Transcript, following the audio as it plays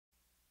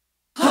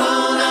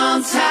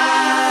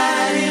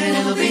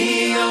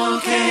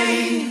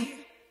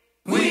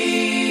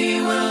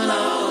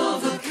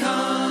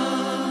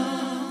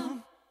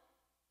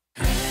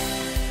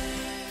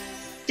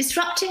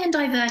Disrupting and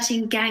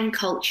diverting gang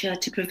culture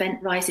to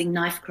prevent rising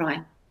knife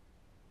crime.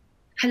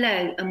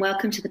 Hello and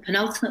welcome to the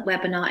penultimate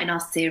webinar in our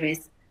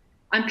series.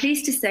 I'm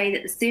pleased to say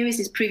that the series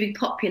is proving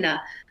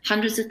popular,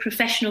 hundreds of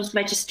professionals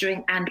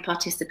registering and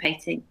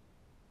participating.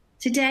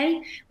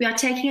 Today, we are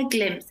taking a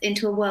glimpse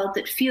into a world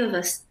that few of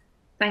us,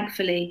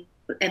 thankfully,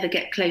 will ever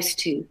get close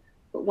to,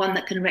 but one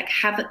that can wreak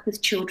havoc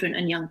with children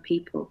and young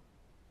people.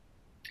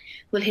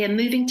 We'll hear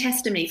moving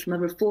testimony from a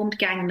reformed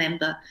gang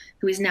member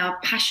who is now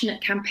a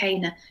passionate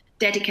campaigner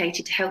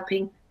dedicated to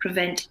helping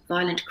prevent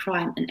violent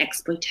crime and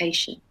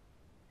exploitation.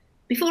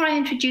 Before I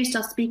introduce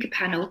our speaker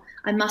panel,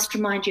 I must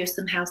remind you of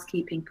some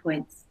housekeeping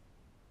points.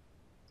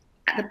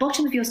 At the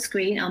bottom of your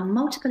screen are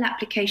multiple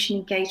application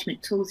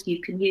engagement tools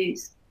you can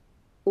use.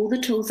 All the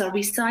tools are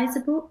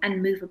resizable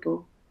and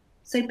movable,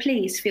 so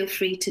please feel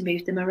free to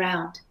move them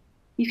around.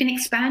 You can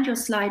expand your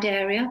slide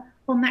area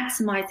or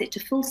maximize it to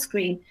full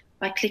screen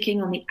by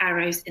clicking on the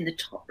arrows in the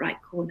top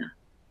right corner.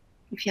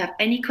 If you have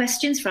any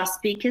questions for our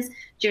speakers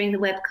during the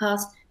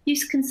webcast, you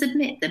can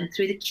submit them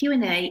through the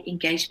Q&A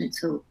engagement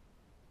tool.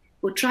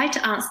 We'll try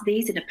to answer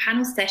these in a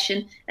panel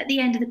session at the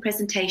end of the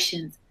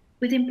presentations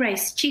with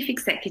Embrace Chief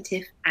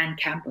Executive Anne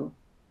Campbell.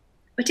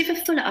 But if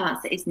a fuller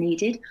answer is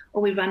needed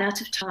or we run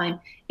out of time,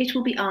 it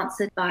will be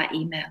answered via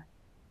email.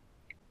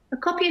 A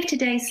copy of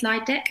today's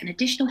slide deck and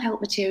additional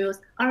help materials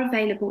are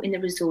available in the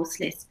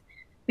resource list.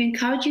 We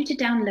encourage you to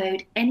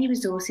download any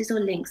resources or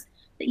links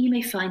that you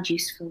may find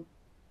useful.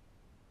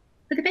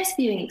 For the best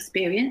viewing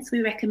experience,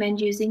 we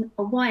recommend using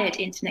a wired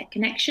internet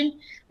connection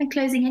and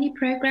closing any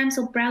programs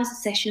or browser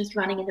sessions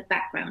running in the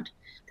background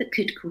that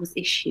could cause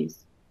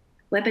issues.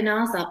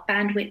 Webinars are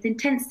bandwidth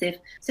intensive,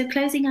 so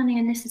closing any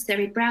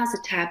unnecessary browser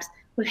tabs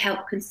will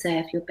help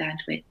conserve your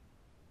bandwidth.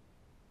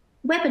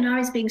 The webinar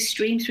is being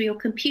streamed through your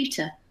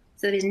computer,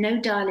 so there is no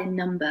dial-in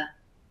number.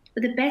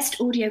 For the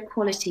best audio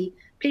quality,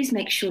 please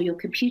make sure your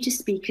computer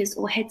speakers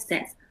or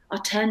headsets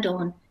are turned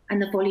on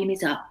and the volume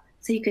is up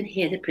so you can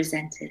hear the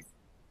presenters.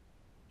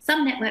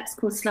 Some networks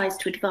cause slides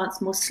to advance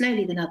more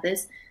slowly than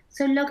others,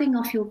 so logging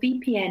off your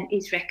VPN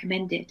is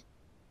recommended.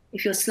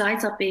 If your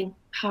slides are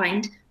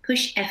behind,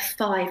 push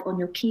F5 on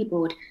your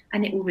keyboard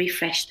and it will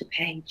refresh the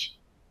page.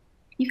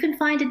 You can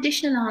find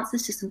additional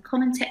answers to some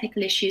common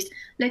technical issues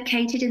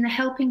located in the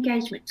Help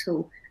Engagement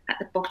tool at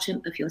the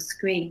bottom of your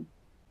screen.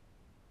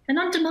 An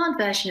on-demand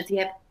version of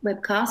the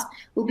webcast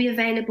will be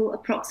available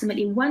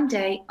approximately 1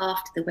 day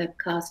after the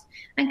webcast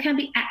and can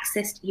be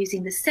accessed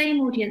using the same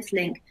audience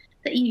link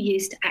that you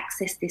used to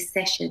access this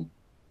session.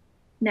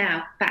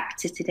 Now, back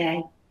to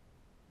today.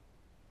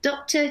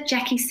 Dr.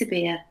 Jackie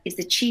Sabir is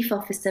the Chief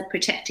Officer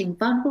protecting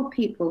vulnerable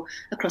people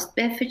across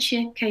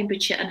Bedfordshire,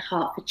 Cambridgeshire and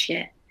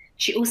Hertfordshire.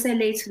 She also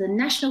leads for the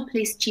National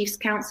Police Chiefs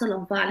Council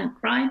on Violent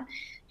Crime.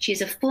 She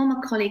is a former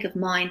colleague of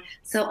mine,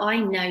 so I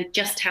know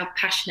just how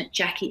passionate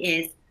Jackie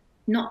is,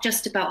 not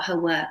just about her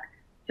work,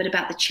 but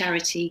about the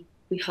charity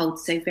we hold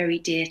so very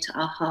dear to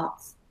our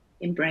hearts,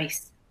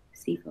 Embrace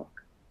CVOC.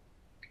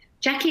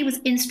 Jackie was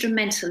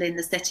instrumental in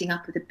the setting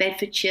up of the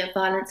Bedfordshire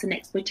Violence and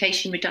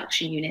Exploitation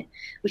Reduction Unit,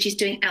 which is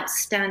doing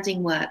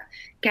outstanding work,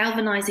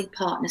 galvanising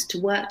partners to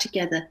work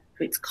together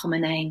for its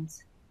common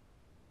aims.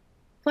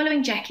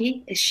 Following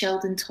Jackie is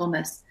Sheldon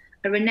Thomas,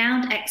 a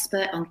renowned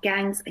expert on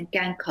gangs and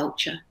gang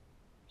culture.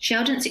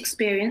 Sheldon's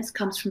experience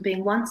comes from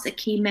being once a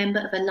key member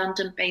of a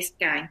London-based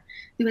gang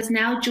who has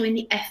now joined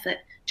the effort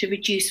to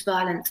reduce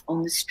violence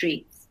on the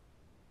streets.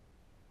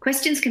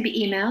 Questions can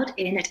be emailed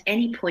in at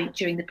any point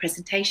during the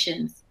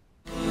presentations.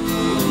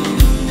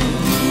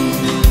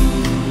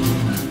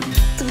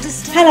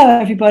 Hello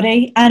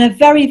everybody, and a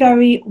very,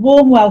 very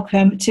warm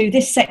welcome to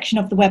this section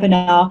of the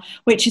webinar,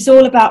 which is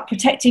all about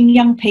protecting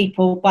young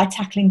people by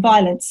tackling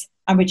violence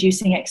and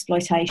reducing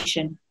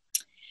exploitation.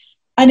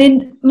 And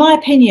in my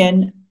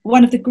opinion,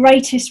 one of the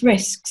greatest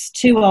risks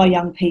to our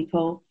young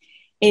people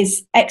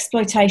is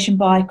exploitation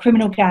by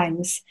criminal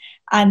gangs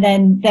and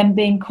then them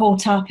being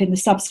caught up in the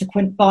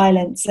subsequent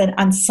violence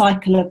and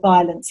cycle of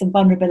violence and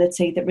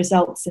vulnerability that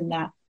results in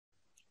that.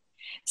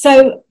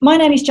 So my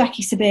name is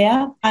Jackie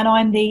Sabir and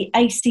I'm the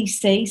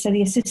ACC, so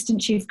the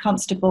Assistant Chief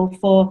Constable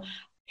for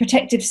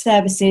Protective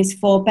Services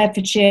for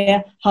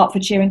Bedfordshire,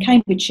 Hertfordshire and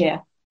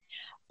Cambridgeshire.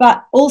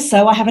 But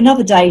also I have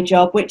another day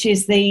job, which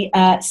is the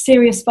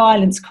Serious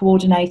Violence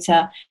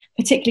Coordinator,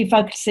 particularly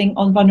focusing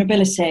on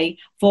vulnerability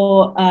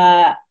for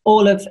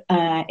all of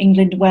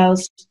England and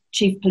Wales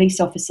Chief Police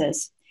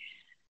Officers.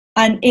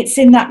 And it's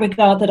in that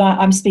regard that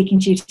I'm speaking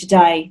to you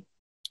today.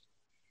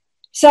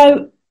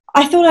 So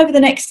I thought over the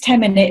next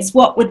 10 minutes,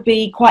 what would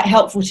be quite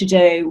helpful to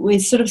do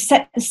is sort of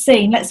set the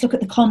scene. Let's look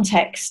at the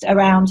context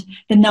around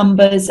the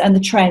numbers and the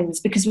trends,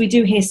 because we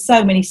do hear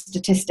so many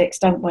statistics,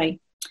 don't we?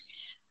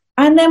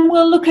 And then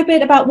we'll look a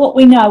bit about what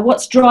we know,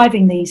 what's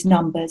driving these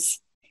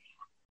numbers.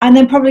 And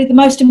then probably the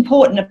most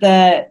important of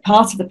the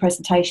part of the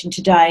presentation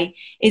today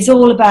is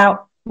all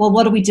about, well,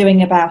 what are we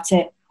doing about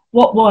it?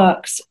 What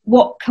works?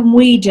 What can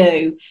we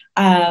do?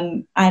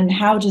 And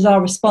how does our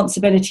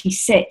responsibility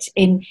sit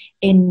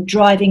in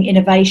driving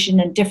innovation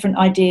and different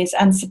ideas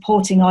and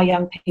supporting our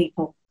young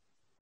people?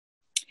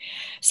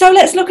 So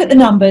let's look at the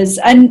numbers,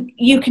 and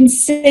you can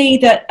see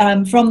that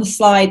from the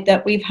slide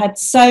that we've had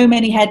so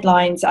many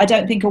headlines. I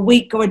don't think a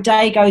week or a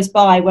day goes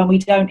by when we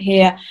don't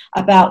hear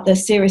about the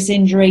serious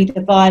injury,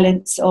 the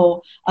violence,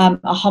 or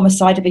a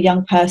homicide of a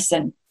young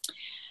person.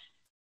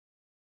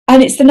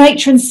 And it's the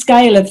nature and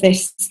scale of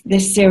this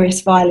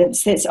serious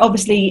violence that's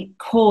obviously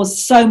caused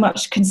so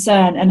much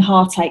concern and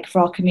heartache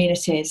for our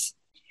communities.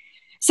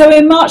 So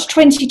in March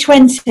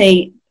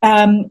 2020,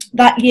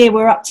 that year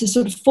we're up to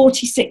sort of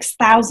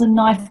 46,000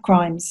 knife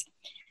crimes.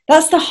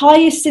 That's the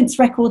highest since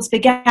records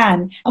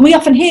began. And we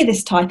often hear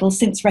this title,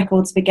 since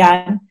records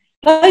began.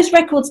 Those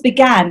records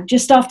began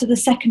just after the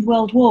Second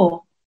World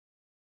War.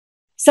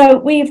 So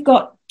we've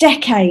got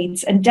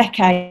decades and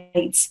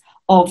decades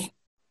of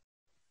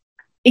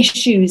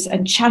issues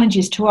and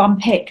challenges to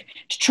unpick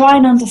to try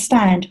and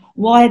understand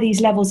why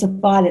these levels of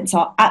violence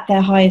are at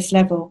their highest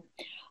level.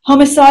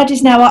 Homicide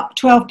is now up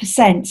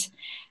 12%.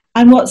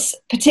 And what's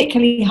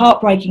particularly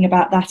heartbreaking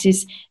about that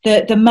is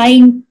that the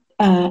main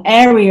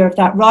area of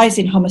that rise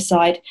in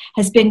homicide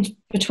has been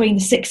between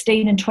the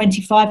 16 and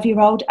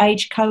 25-year-old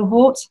age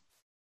cohort.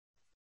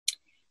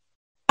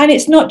 And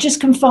it's not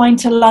just confined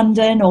to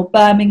London or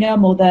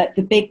Birmingham or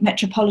the big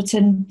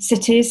metropolitan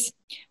cities.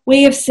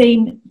 We have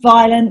seen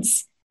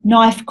violence,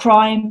 knife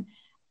crime,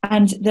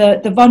 and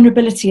the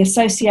vulnerability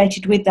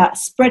associated with that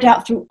spread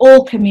out through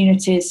all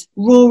communities,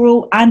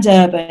 rural and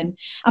urban,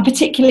 and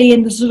particularly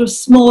in the sort of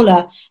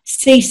smaller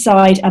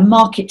seaside and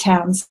market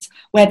towns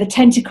where the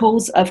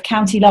tentacles of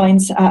county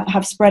lines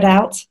have spread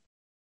out.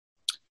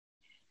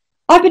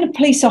 I've been a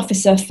police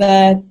officer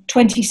for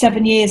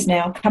 27 years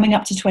now, coming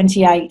up to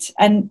 28,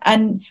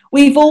 and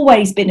we've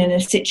always been in a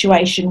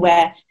situation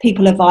where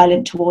people are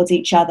violent towards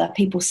each other,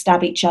 people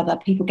stab each other,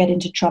 people get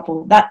into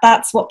trouble.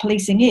 That's what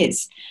policing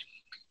is.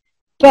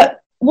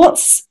 But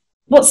what's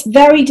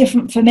very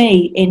different for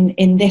me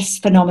in this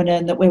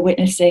phenomenon that we're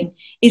witnessing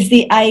is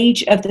the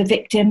age of the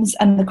victims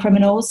and the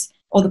criminals,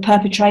 or the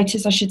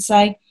perpetrators, I should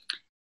say.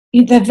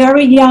 They're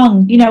very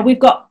young. You know, we've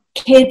got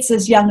kids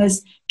as young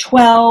as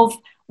 12.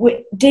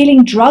 We're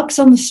dealing drugs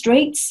on the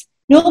streets.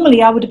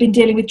 Normally, I would have been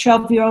dealing with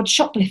 12-year-old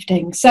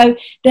shoplifting. So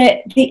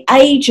the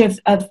age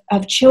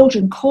of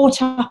children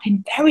caught up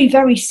in very,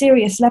 very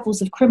serious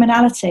levels of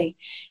criminality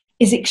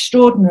is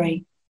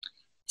extraordinary.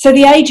 So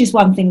the age is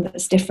one thing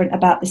that's different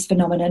about this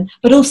phenomenon,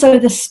 but also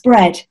the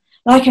spread.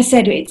 Like I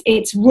said,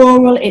 it's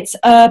rural, it's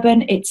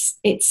urban,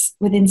 it's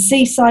within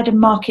seaside and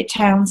market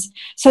towns.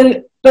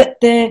 So, but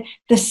the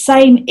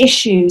same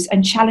issues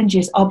and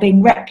challenges are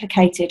being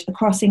replicated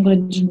across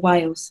England and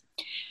Wales.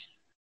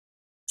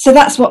 So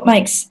that's what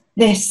makes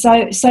this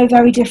so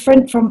very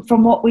different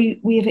from what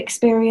we have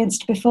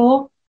experienced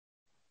before.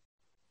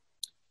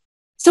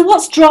 So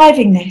what's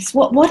driving this?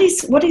 What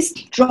is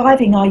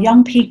driving our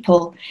young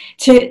people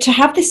to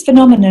have this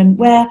phenomenon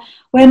where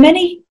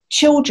many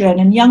children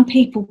and young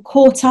people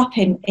caught up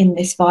in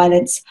this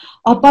violence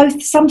are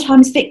both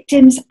sometimes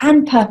victims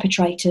and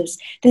perpetrators?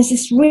 There's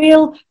this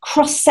real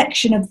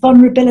cross-section of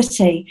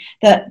vulnerability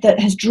that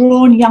has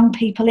drawn young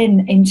people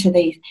into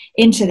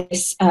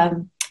this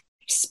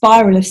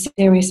spiral of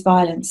serious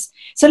violence.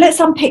 So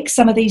let's unpick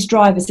some of these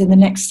drivers in the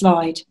next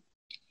slide.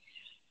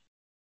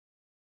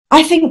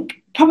 I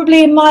think,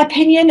 probably in my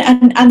opinion,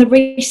 and the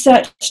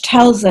research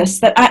tells us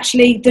that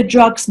actually the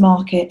drugs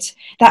market,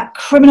 that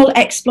criminal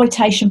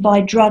exploitation by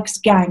drugs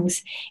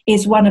gangs,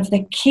 is one of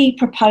the key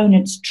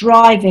proponents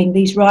driving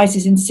these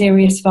rises in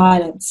serious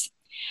violence.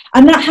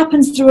 And that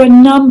happens through a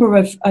number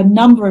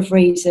of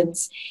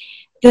reasons.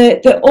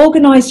 The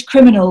organised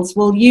criminals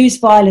will use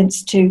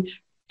violence to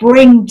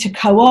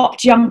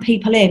co-opt young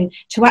people in,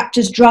 to act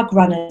as drug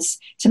runners,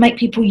 to make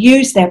people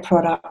use their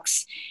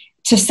products,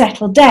 to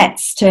settle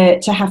debts,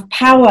 to have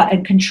power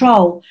and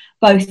control,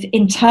 both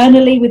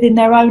internally within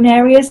their own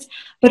areas,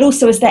 but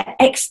also as they're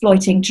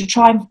exporting to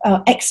try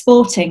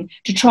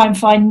and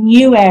find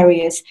new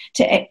areas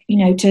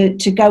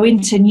to go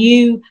into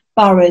new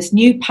boroughs,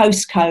 new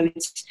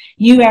postcodes,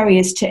 new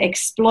areas to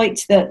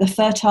exploit the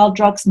fertile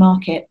drugs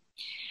market.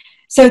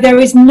 So there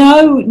is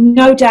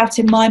no doubt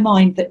in my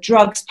mind that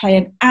drugs play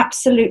an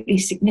absolutely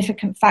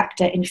significant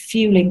factor in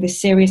fueling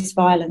this serious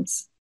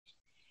violence.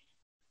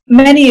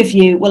 Many of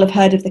you will have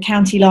heard of the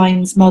county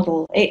lines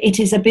model. It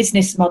is a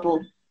business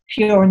model,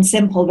 pure and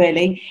simple,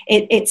 really.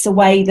 It's a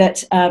way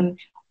that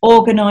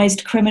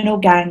organised criminal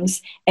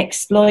gangs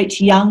exploit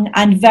young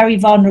and very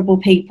vulnerable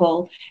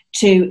people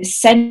to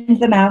send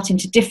them out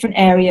into different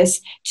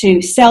areas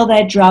to sell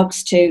their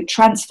drugs, to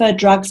transfer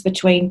drugs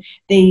between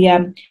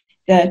the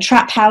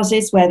trap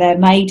houses where they're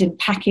made and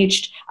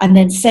packaged, and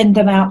then send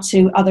them out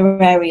to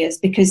other areas,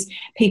 because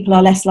people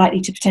are less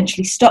likely to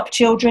potentially stop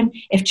children.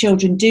 If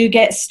children do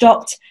get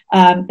stopped,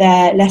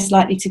 they're less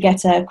likely to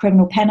get a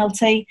criminal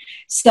penalty.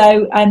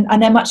 So,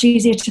 and they're much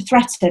easier to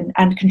threaten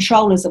and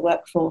control as a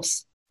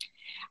workforce.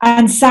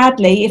 And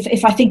sadly,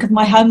 if I think of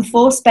my home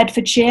force,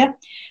 Bedfordshire,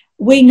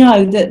 we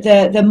know that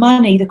the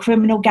money the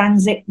criminal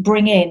gangs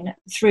bring in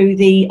through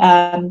the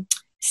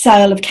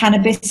sale of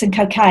cannabis and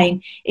cocaine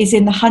is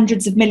in the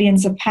hundreds of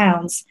millions of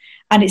pounds,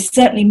 and it's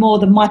certainly more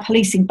than my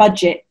policing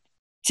budget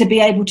to be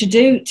able to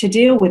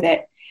deal with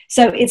it.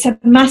 So it's a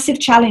massive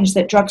challenge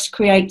that drugs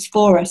creates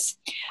for us.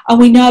 And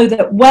we know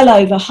that well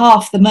over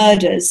half the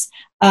murders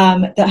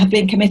that have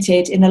been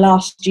committed in the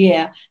last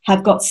year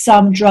have got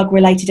some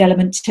drug-related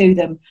element to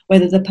them,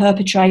 whether the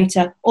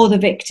perpetrator or the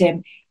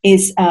victim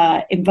is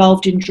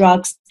involved in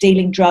drugs,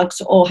 dealing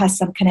drugs, or has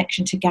some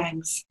connection to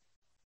gangs.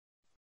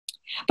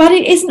 But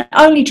it isn't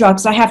only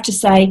drugs, I have to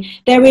say.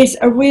 There is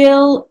a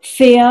real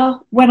fear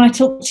when I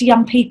talk to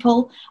young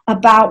people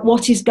about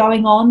what is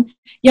going on.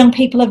 Young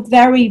people are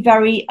very,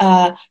 very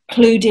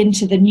clued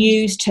into the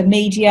news, to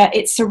media.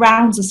 It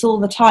surrounds us all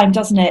the time,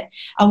 doesn't it?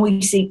 And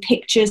we see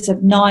pictures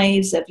of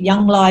knives, of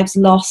young lives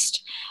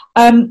lost.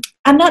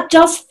 And that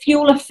does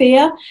fuel a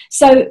fear.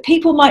 So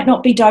people might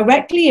not be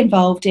directly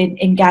involved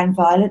in gang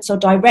violence or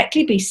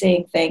directly be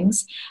seeing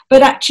things,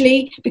 but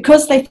actually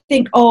because they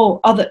think,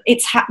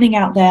 it's happening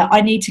out there,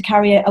 I need to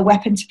carry a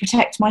weapon to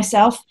protect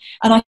myself.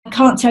 And I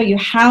can't tell you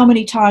how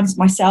many times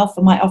myself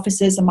and my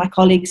officers and my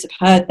colleagues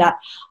have heard that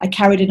I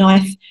carried a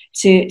knife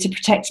to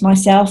protect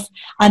myself.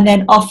 And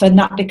then often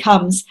that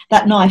becomes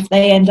that knife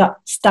they end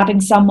up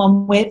stabbing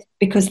someone with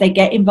because they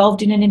get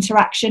involved in an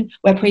interaction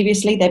where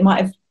previously they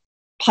might have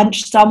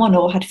punched someone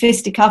or had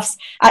fisticuffs.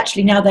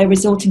 Actually now they're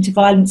resorting to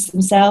violence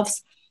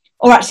themselves,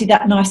 or actually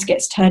that knife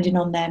gets turned in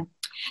on them.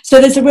 So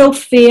there's a real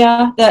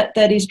fear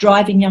that is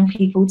driving young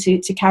people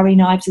to carry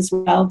knives as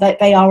well, that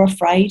they are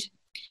afraid,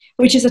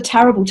 which is a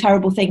terrible,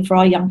 terrible thing for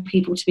our young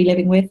people to be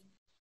living with.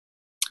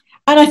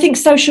 And I think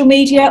social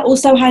media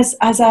also has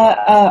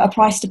a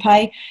price to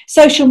pay.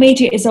 Social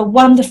media is a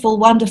wonderful,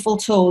 wonderful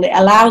tool. It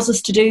allows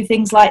us to do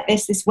things like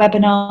this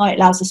webinar. It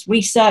allows us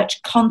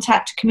research,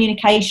 contact,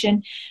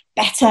 communication,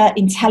 better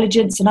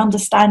intelligence and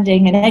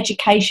understanding and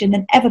education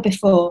than ever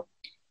before.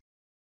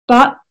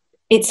 But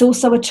it's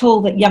also a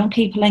tool that young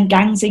people and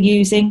gangs are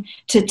using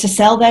to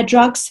sell their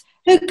drugs.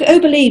 Who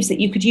believes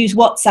that you could use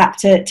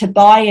WhatsApp to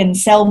buy and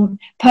sell,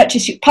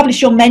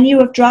 publish your menu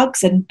of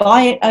drugs and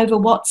buy it over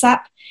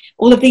WhatsApp?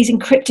 All of these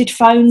encrypted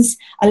phones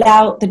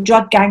allow the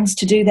drug gangs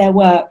to do their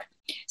work.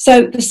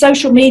 So the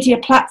social media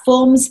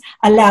platforms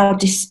allow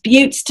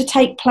disputes to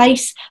take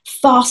place,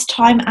 fast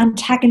time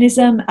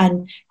antagonism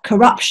and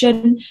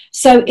corruption.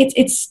 So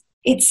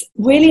it's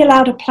really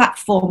allowed a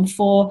platform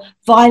for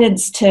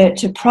violence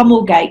to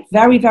promulgate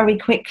very, very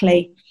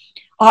quickly.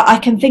 I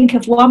can think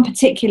of one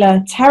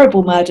particular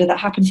terrible murder that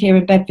happened here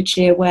in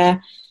Bedfordshire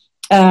where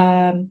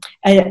a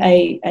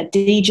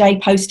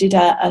DJ posted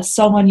a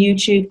song on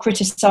YouTube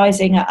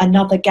criticising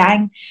another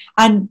gang,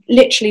 and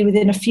literally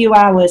within a few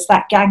hours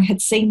that gang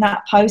had seen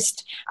that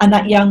post and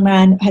that young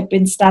man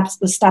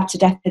was stabbed to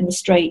death in the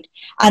street.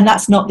 And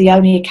that's not the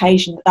only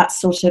occasion that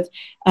sort of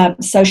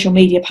social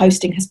media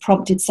posting has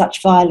prompted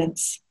such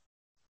violence.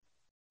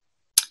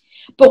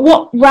 But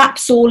what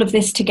wraps all of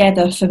this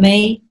together for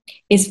me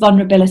is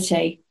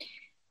vulnerability.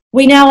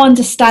 We now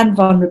understand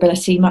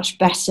vulnerability much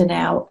better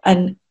now,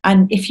 and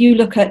if you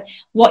look at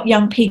what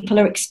young people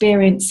are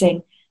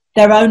experiencing,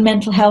 their own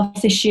mental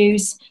health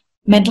issues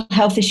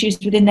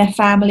within their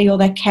family or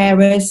their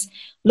carers,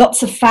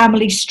 lots of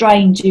family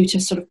strain due to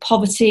sort of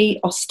poverty,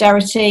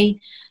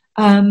 austerity,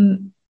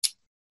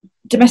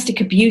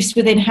 domestic abuse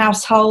within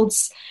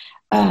households,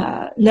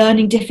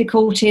 learning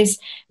difficulties,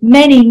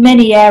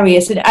 many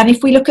areas. And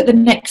if we look at the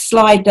next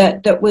slide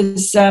that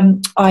was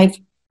I've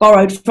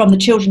borrowed from the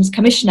Children's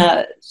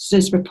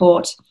Commissioner's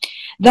report,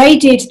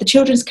 the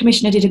Children's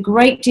Commissioner did a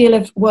great deal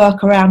of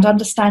work around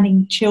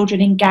understanding children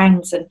in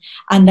gangs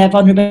and their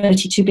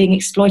vulnerability to being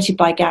exploited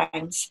by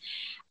gangs.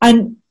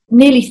 And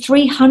nearly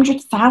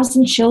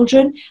 300,000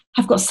 children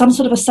have got some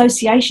sort of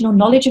association or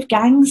knowledge of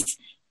gangs.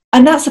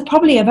 And that's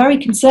probably a very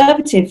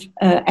conservative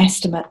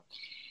estimate.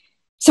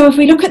 So if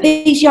we look at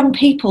these young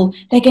people,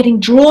 they're getting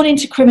drawn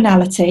into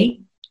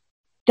criminality.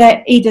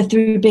 They're either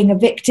through being a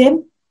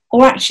victim,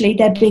 or actually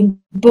they're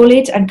being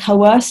bullied and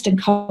coerced and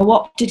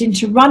co-opted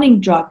into running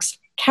drugs,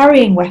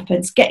 carrying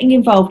weapons, getting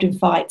involved in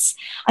fights,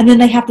 and then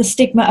they have the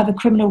stigma of a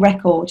criminal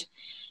record.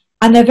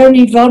 And they're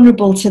very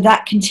vulnerable to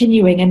that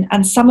continuing,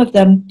 and some of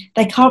them,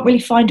 they can't really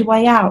find a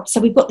way out.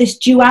 So we've got this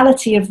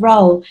duality of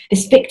role,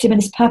 this victim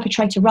and this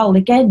perpetrator role.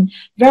 Again,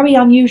 very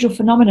unusual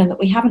phenomenon that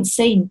we haven't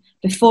seen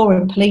before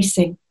in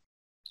policing.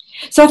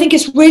 So I think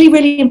it's really,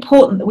 really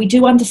important that we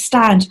do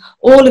understand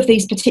all of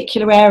these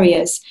particular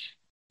areas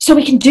so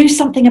we can do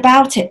something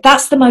about it.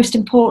 That's the most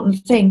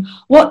important thing.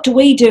 What do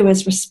we do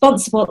as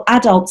responsible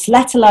adults,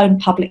 let alone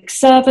public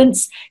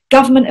servants,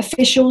 government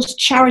officials,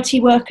 charity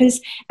workers,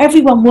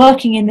 everyone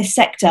working in this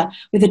sector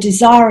with a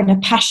desire and a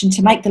passion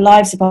to make the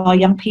lives of our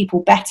young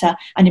people better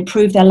and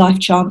improve their life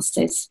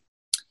chances?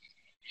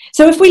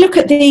 So if we look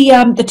at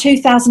the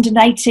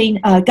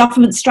 2018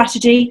 government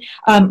strategy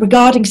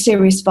regarding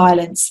serious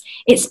violence,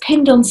 it's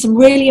pinned on some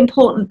really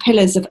important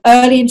pillars of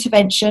early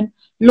intervention,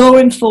 law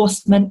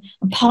enforcement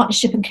and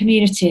partnership and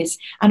communities,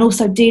 and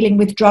also dealing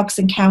with drugs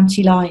and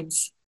county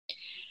lines.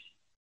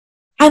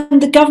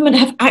 And the government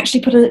have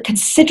actually put a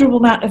considerable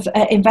amount of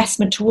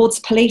investment towards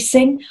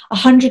policing.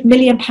 £100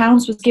 million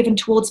was given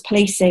towards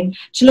policing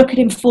to look at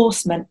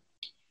enforcement.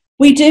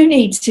 We do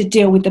need to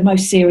deal with the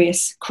most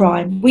serious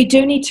crime. We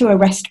do need to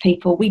arrest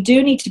people. We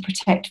do need to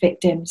protect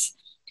victims.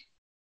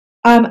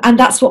 And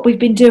that's what we've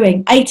been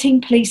doing.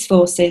 18 police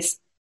forces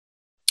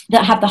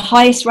that have the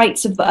highest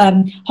rates of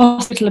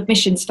hospital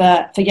admissions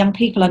for young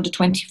people under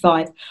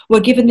 25 were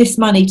given this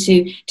money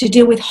to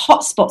deal with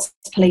hotspots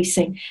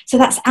policing. So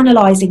that's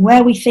analysing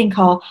where we think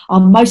our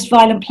most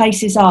violent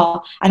places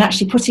are and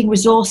actually putting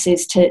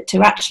resources to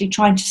actually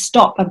trying to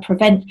stop and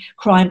prevent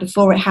crime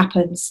before it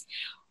happens.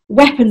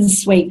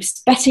 Weapons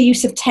sweeps, better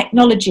use of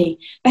technology,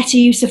 better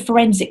use of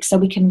forensics so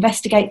we can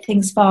investigate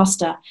things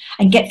faster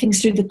and get things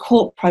through the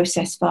court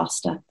process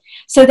faster.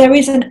 So there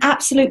is an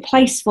absolute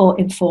place for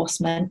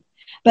enforcement,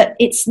 but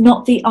it's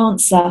not the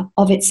answer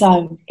of its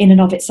own, in and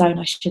of its own,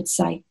 I should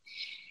say.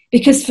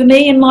 Because for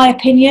me, in my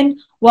opinion,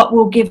 what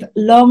will give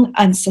long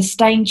and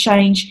sustained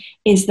change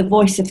is the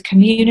voice of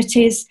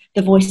communities,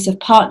 the voice of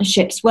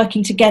partnerships,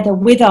 working together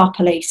with our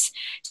police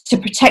to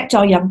protect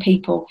our young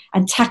people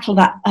and tackle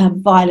that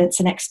violence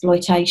and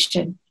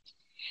exploitation.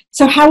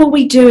 So how are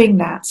we doing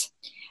that?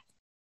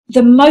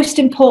 The most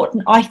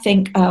important, I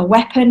think,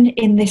 weapon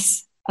in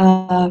this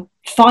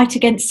fight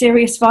against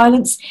serious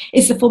violence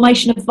is the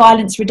formation of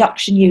violence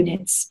reduction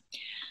units.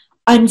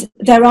 And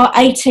there are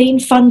 18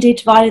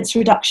 funded violence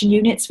reduction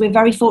units. We're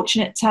very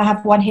fortunate to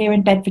have one here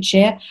in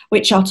Bedfordshire,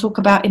 which I'll talk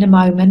about in a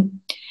moment.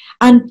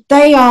 And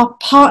they are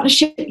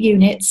partnership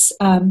units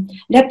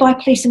led by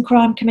police and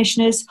crime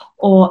commissioners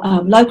or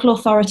local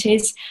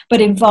authorities,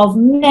 but involve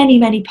many,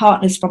 many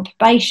partners from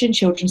probation,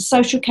 children's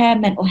social care,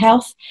 mental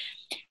health.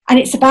 And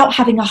it's about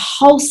having a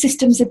whole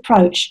systems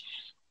approach,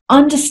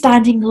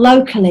 understanding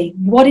locally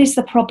what is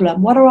the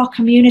problem, what are our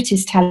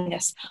communities telling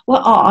us,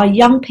 what are our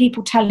young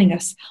people telling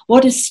us,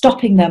 what is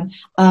stopping them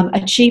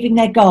achieving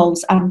their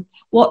goals, and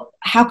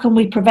how can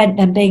we prevent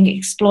them being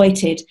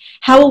exploited?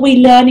 How are we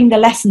learning the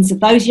lessons of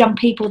those young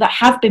people that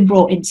have been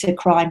brought into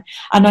crime?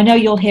 And I know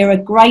you'll hear a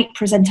great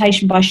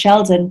presentation by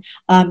Sheldon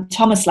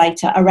Thomas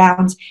later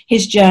around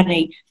his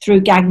journey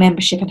through gang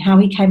membership and how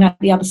he came out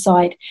the other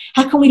side.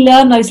 How can we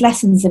learn those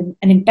lessons and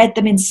embed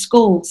them in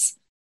schools?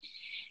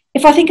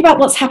 If I think about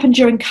what's happened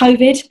during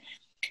COVID,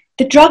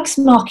 the drugs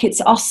markets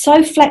are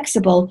so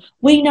flexible.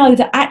 We know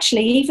that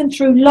actually even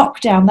through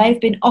lockdown, they've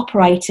been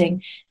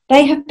operating.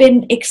 They have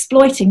been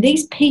exploiting,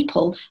 these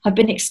people have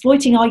been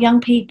exploiting our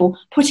young people,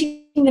 putting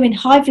them in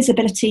high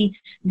visibility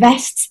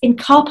vests in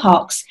car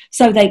parks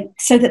so that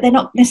they're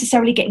not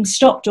necessarily getting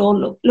stopped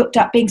or looked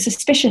at being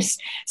suspicious.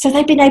 So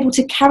they've been able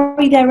to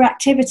carry their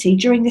activity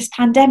during this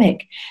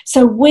pandemic.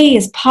 So we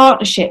as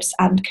partnerships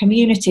and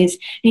communities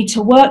need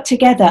to work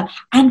together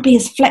and be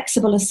as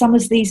flexible as some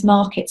of these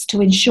markets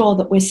to ensure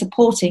that we're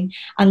supporting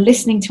and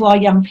listening to our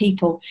young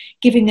people,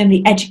 giving them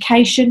the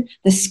education,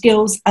 the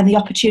skills and the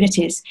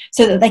opportunities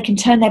so that they can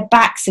turn their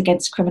backs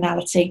against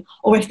criminality,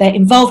 or if they're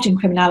involved in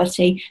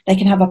criminality, they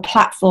can have a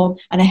platform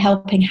and a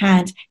helping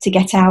hand to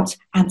get out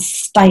and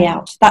stay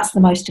out. That's the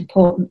most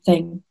important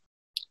thing.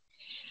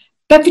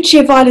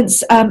 Bedfordshire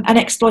Violence and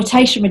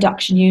Exploitation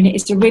Reduction Unit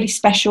is a really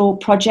special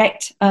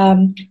project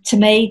to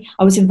me.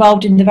 I was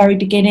involved in the very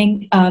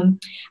beginning,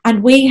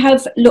 and we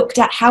have looked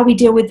at how we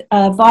deal with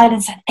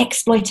violence and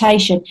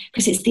exploitation,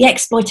 because it's the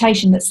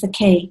exploitation that's the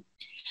key.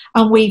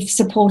 And we've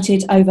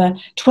supported over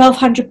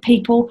 1,200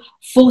 people,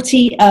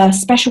 40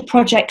 special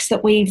projects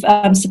that we've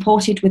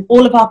supported with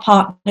all of our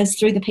partners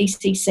through the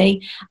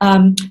PCC,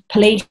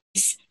 police,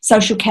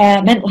 social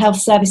care, mental health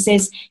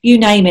services, you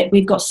name it.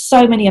 We've got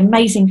so many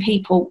amazing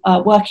people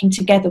working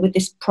together with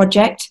this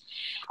project.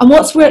 And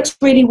what's worked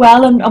really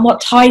well and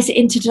what ties it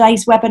into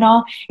today's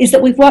webinar is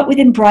that we've worked with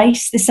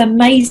Embrace, this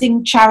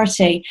amazing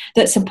charity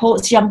that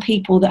supports young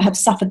people that have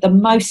suffered the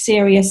most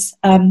serious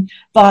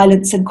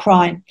violence and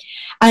crime.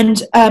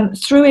 And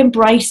through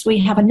Embrace, we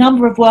have a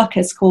number of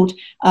workers called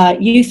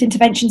youth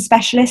intervention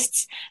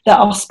specialists that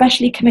are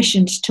specially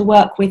commissioned to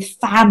work with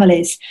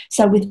families,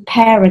 so with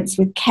parents,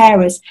 with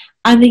carers,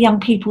 and the young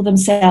people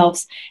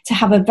themselves, to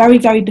have a very,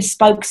 very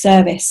bespoke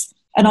service.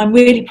 And I'm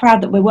really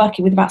proud that we're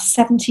working with about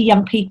 70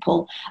 young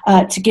people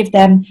to give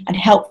them and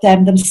help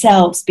them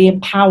themselves be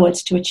empowered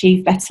to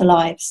achieve better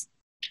lives.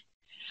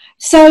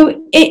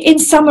 So in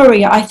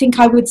summary, I think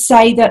I would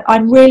say that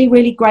I'm really,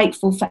 really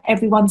grateful for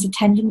everyone's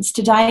attendance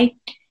today.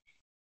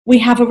 We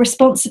have a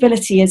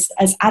responsibility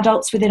as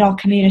adults within our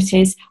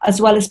communities, as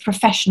well as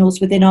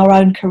professionals within our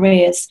own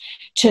careers,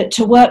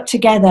 to work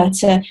together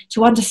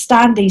to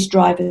understand these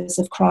drivers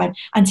of crime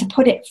and to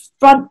put it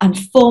front and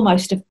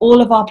foremost of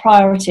all of our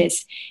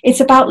priorities.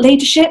 It's about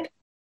leadership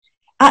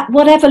at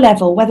whatever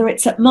level, whether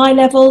it's at my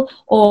level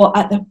or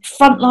at the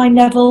frontline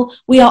level.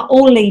 We are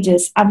all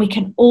leaders and we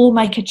can all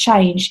make a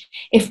change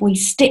if we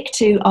stick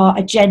to our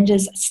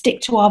agendas, stick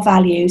to our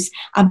values,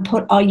 and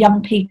put our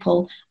young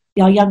people's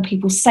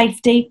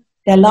safety,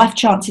 their life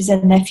chances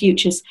and their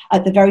futures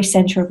at the very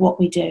centre of what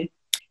we do.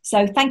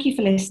 So thank you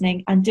for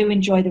listening and do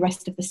enjoy the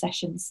rest of the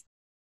sessions.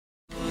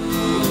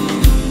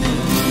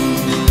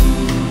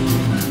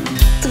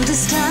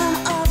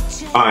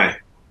 Hi,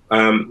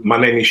 my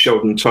name is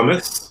Sheldon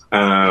Thomas.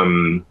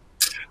 I'm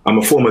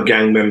a former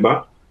gang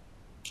member.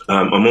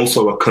 I'm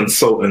also a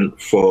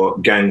consultant for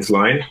Gangs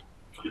Line.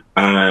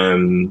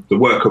 The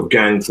work of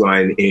Gangs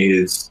Line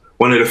is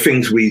one of the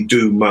things we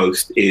do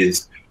most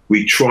is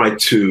we try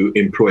to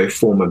employ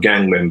former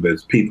gang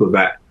members, people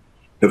that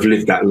have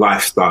lived that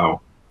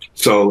lifestyle.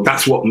 So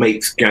that's what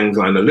makes Gangs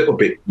Line a little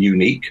bit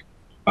unique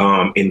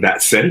in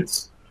that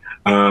sense.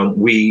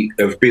 We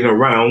have been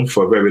around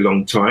for a very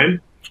long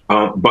time,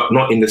 but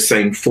not in the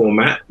same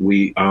format.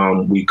 We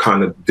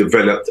kind of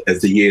developed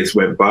as the years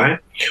went by.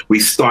 We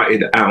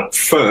started out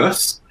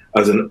first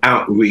as an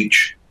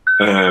outreach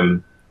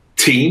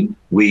team.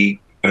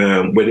 We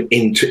went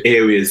into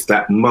areas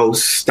that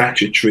most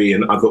statutory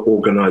and other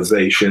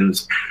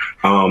organizations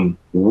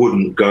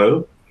wouldn't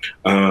go.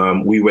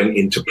 We went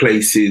into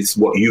places,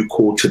 what you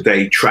call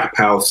today trap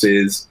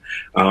houses,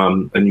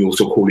 and you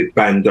also call it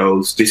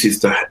bandos. This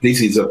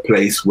is a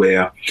place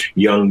where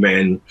young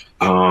men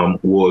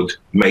would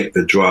make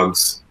the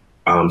drugs,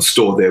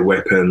 store their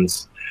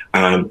weapons,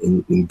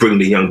 and bring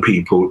the young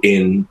people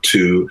in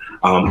to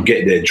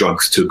get their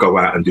drugs to go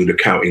out and do the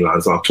county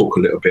lines. I'll talk a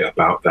little bit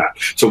about that.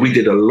 So we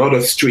did a lot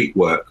of street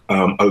work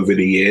over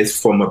the years,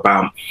 from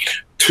about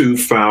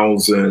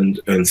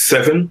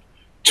 2007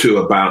 to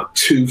about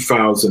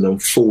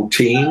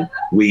 2014.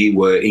 We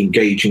were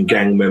engaging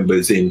gang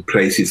members in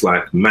places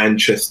like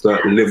Manchester,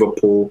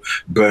 Liverpool,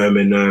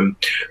 Birmingham,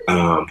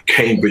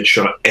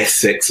 Cambridgeshire,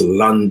 Essex,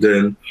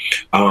 London.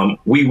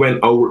 We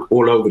went all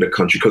over the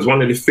country, because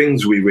one of the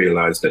things we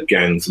realized at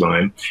Gangs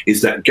Line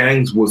is that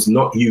gangs was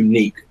not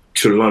unique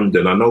to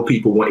London. I know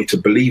people wanted to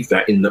believe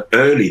that in the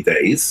early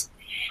days,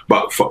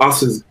 but for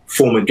us as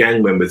former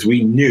gang members,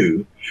 we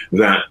knew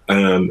that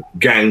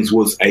gangs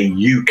was a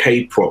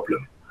UK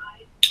problem.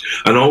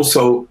 And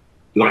also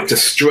like to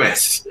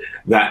stress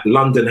that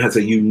London has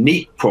a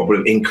unique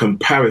problem in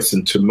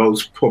comparison to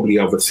most probably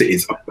other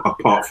cities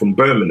apart from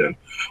Birmingham,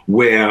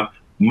 where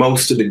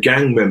most of the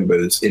gang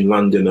members in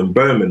London and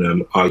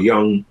Birmingham are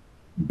young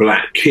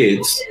black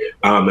kids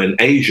and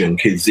Asian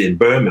kids in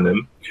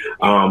Birmingham.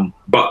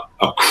 But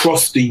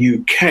across the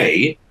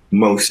UK,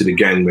 most of the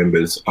gang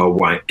members are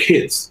white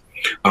kids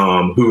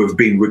who have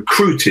been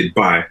recruited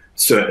by a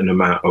certain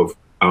amount of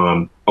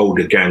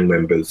older gang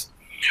members.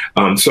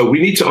 So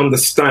we need to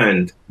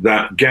understand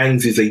that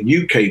gangs is a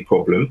UK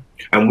problem,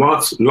 and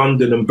whilst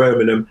London and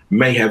Birmingham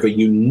may have a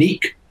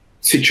unique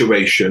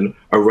situation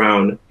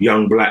around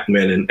young black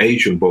men and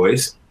Asian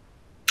boys,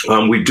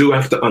 we do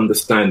have to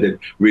understand and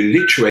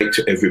reiterate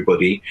to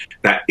everybody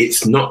that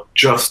it's not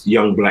just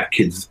young black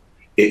kids,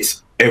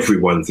 it's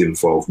everyone's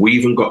involved. We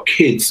even got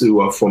kids who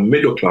are from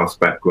middle class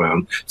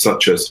background,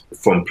 such as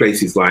from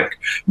places like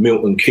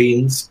Milton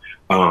Keynes,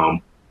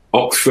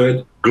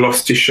 Oxford,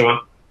 Gloucestershire,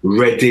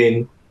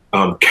 Reading,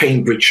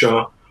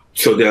 Cambridgeshire.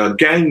 So there are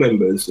gang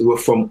members who are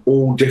from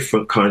all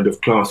different kind of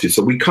classes.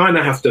 So we kind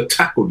of have to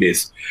tackle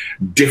this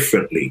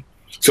differently.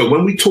 So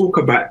when we talk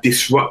about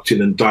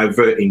disrupting and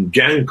diverting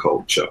gang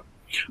culture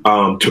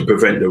to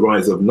prevent the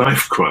rise of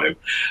knife crime,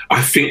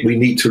 I think we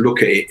need to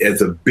look at it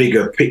as a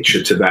bigger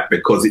picture to that,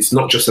 because it's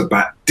not just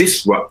about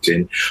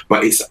disrupting,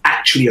 but it's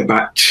actually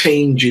about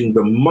changing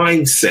the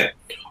mindset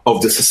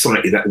of the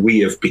society that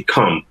we have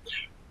become.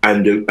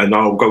 And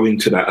I'll go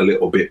into that a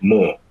little bit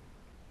more.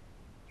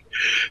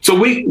 So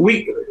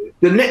the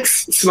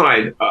next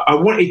slide, I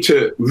wanted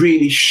to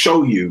really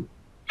show you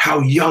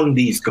how young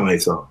these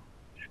guys are.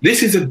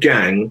 This is a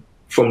gang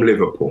from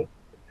Liverpool,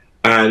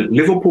 and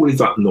Liverpool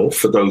is up north,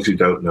 for those who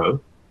don't know.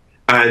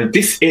 And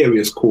this area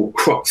is called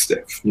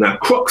Croxteth. Now,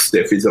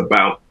 Croxteth is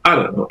about, I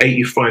don't know,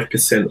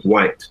 85%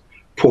 white,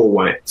 poor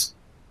whites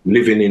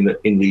living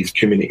in these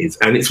communities.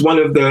 And it's one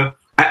of the,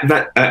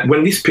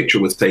 when this picture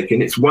was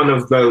taken, it's one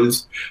of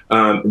those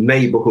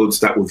neighborhoods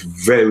that was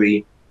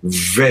very,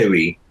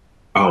 very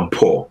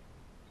poor.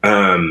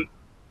 I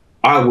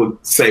would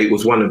say it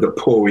was one of the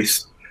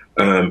poorest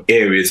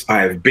areas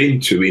I have been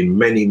to in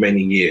many,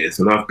 many years,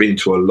 and I've been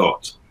to a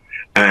lot.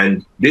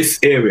 And this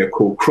area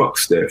called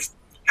Croxteth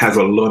has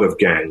a lot of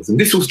gangs, and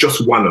this was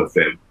just one of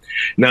them.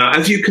 Now,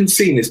 as you can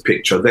see in this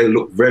picture, they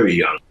look very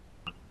young.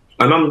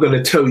 And I'm going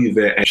to tell you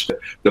their age.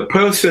 The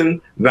person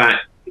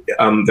that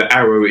the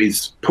arrow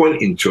is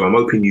pointing to, I'm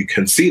hoping you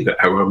can see the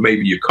arrow,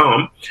 maybe you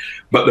can't,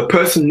 but the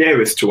person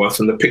nearest to us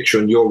on the picture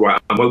on your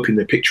right, I'm hoping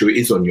the picture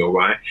is on your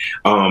right,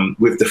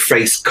 with the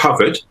face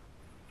covered,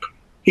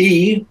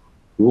 he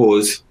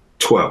was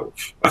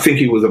 12. I think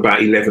he was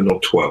about 11 or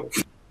 12.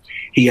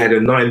 He had a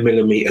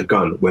 9mm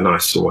gun when I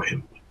saw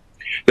him.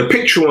 The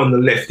picture on the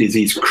left is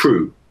his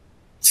crew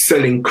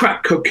selling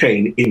crack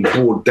cocaine in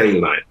broad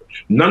daylight.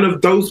 None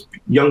of those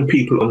young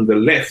people on the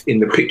left in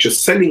the picture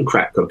selling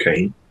crack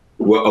cocaine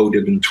were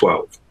older than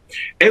 12.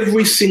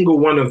 Every single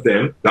one of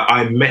them that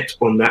I met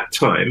on that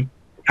time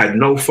had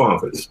no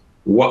fathers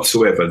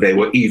whatsoever. They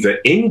were either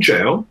in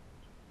jail,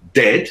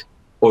 dead,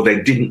 or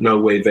they didn't know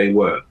where they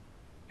were.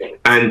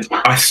 And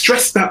I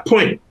stress that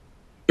point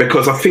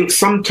because I think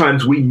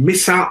sometimes we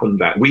miss out on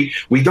that. We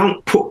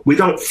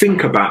don't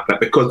think about that,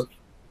 because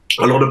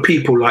a lot of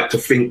people like to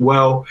think,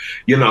 well,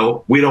 you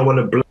know, we don't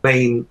want to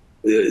blame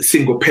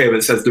single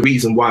parents as the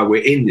reason why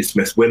we're in this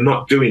mess. We're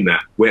not doing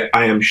that. Where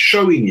I am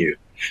showing you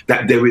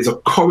that there is a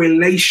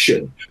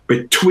correlation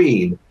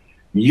between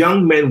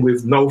young men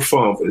with no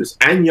fathers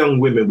and young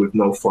women with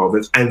no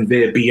fathers and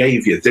their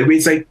behaviors. There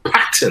is a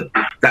pattern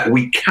that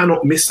we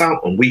cannot miss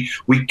out on.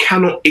 We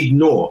cannot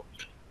ignore.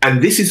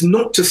 And this is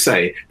not to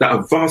say that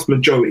a vast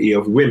majority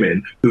of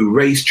women who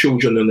raise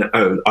children on their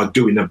own are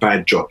doing a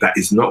bad job. That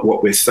is not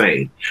what we're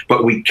saying.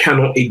 But we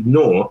cannot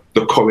ignore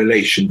the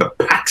correlation, the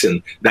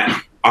pattern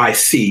that I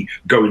see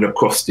going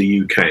across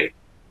the UK.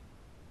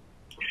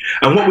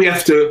 And what we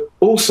have to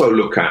also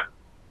look at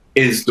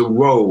is the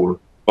role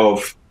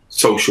of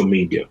social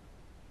media.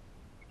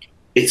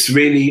 It's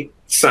really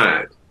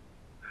sad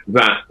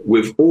that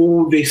with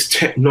all this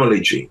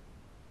technology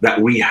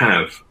that we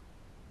have,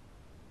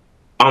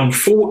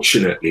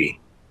 unfortunately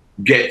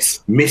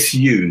gets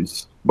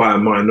misused by a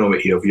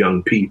minority of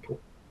young people.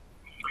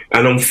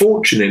 And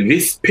unfortunately,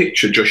 this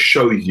picture just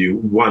shows you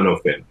one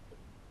of them.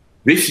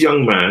 This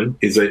young man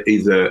is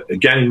a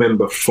gang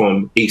member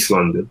from East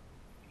London.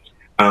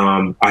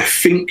 I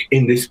think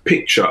in this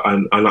picture,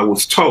 and I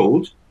was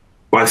told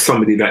by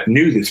somebody that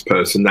knew this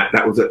person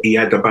that he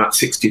had about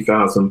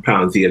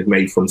 £60,000 he had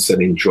made from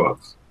selling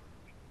drugs.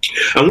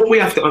 And what we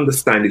have to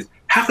understand is,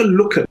 have a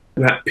look at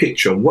that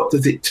picture and what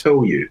does it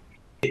tell you?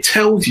 It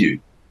tells you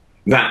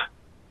that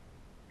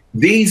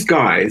these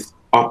guys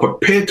are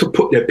prepared to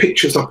put their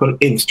pictures up on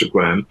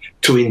Instagram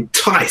to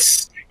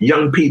entice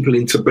young people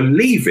into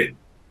believing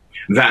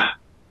that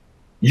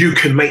you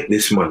can make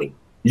this money.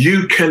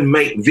 You can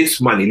make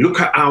this money.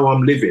 Look at how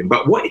I'm living.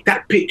 But what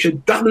that picture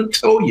doesn't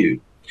tell you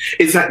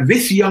is that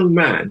this young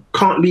man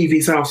can't leave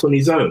his house on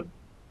his own.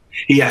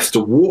 He has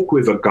to walk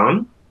with a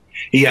gun.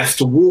 He has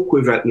to walk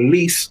with at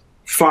least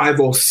 5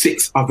 or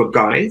 6 other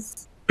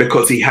guys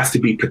because he has to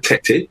be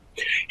protected.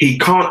 He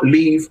can't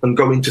leave and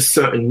go into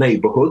certain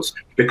neighborhoods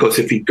because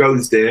if he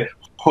goes there,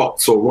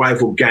 Hots or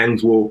rival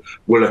gangs will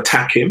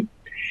attack him.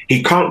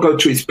 He can't go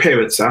to his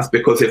parents' house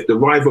because if the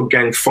rival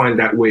gangs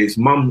find out where his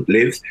mum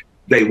lives,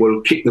 they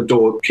will kick her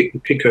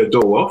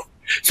door off.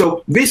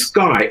 So this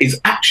guy is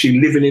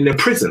actually living in a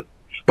prison.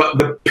 But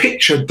the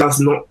picture does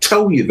not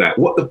tell you that.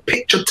 What the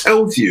picture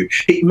tells you,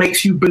 it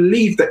makes you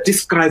believe that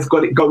this guy's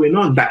got it going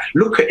on. That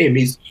look at him,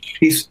 he's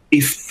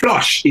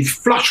flush. He's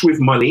flush with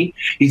money.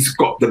 He's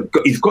got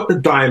the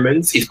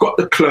diamonds. He's got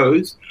the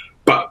clothes.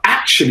 But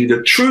actually,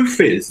 the truth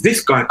is,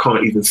 this guy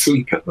can't even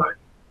sleep at night.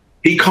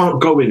 He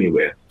can't go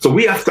anywhere. So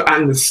we have to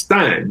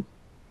understand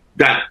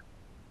that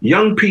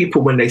young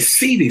people, when they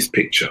see this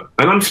picture,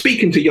 and I'm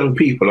speaking to young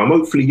people, and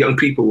hopefully young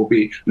people will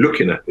be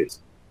looking at this.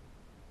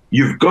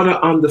 You've got to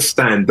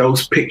understand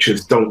those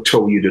pictures don't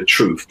tell you the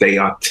truth. They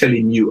are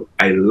telling you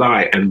a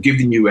lie and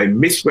giving you a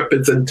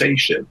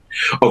misrepresentation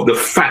of the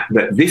fact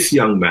that this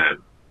young man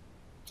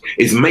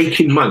is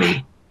making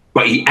money,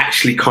 but he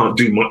actually can't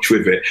do much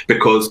with it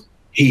because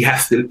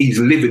he's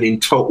living in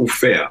total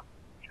fear.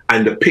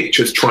 And the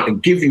picture's trying to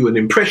give you an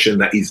impression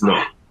that he's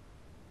not.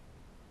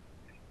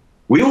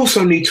 We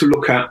also need to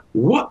look at,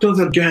 what does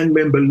a gang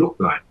member look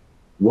like?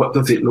 What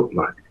does it look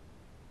like?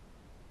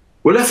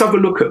 Well, let's have a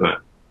look at that.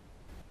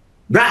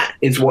 That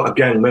is what a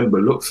gang member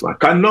looks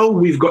like. I know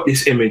we've got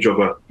this image of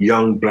a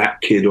young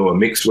black kid or a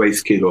mixed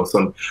race kid or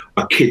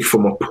a kid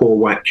from a poor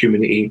white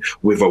community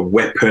with a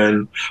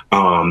weapon,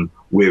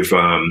 with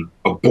a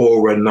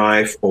borer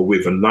knife or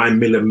with a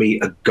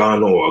 9mm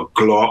gun or a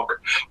Glock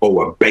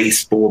or a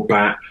baseball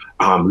bat,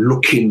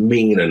 looking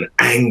mean and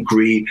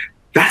angry.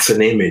 That's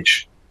an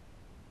image.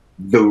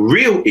 The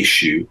real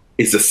issue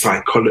is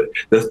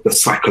the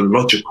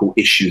psychological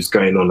issues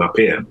going on up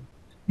here,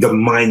 the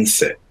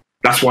mindset.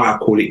 That's why I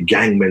call it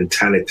gang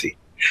mentality.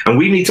 And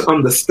we need to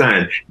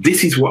understand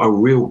this is what a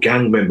real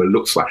gang member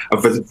looks like.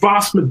 A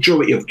vast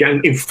majority of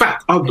in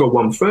fact, I'll go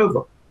one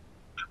further.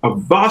 A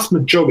vast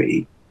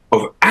majority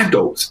of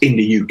adults in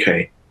the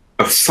UK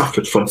have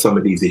suffered from some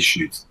of these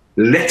issues,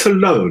 let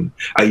alone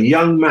a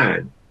young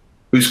man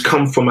who's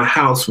come from a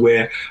house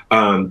where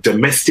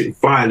domestic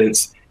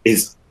violence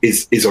is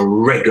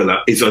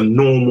a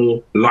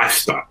normal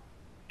lifestyle.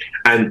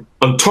 And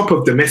on top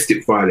of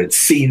domestic violence,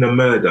 seeing a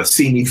murder,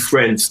 seeing his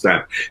friend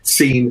stabbed,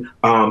 seeing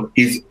a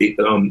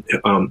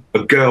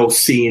girl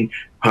seeing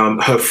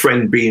her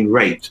friend being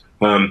raped,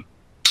 a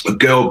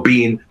girl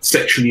being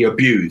sexually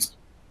abused,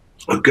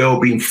 a girl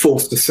being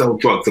forced to sell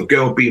drugs, a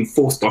girl being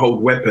forced to hold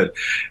a weapon.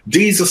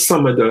 These are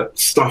some of the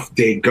stuff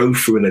they go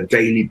through on a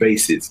daily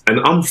basis. And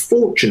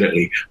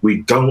unfortunately,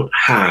 we don't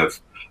have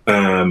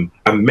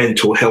a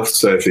mental health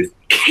service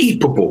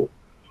capable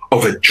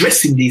of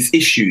addressing these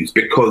issues,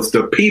 because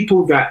the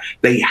people that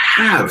they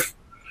have,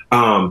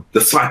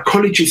 the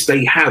psychologists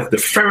they have, the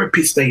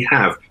therapists they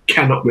have,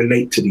 cannot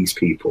relate to these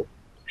people.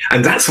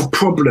 And that's a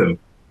problem,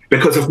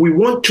 because if we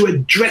want to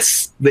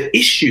address the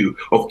issue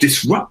of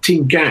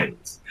disrupting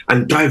gangs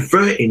and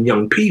diverting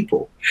young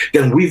people,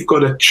 then we've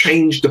got to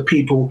change the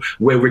people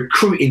we're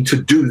recruiting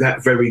to do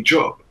that very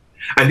job.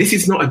 And this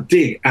is not a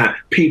dig at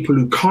people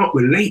who can't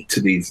relate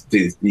to these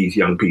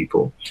young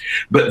people,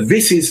 but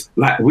this is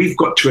like, we've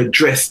got to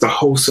address the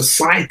whole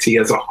society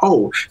as a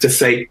whole to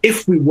say,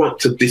 if we want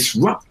to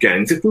disrupt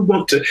gangs, if we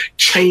want to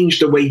change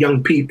the way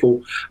young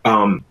people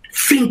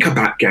think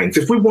about gangs,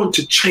 if we want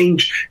to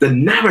change the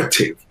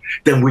narrative,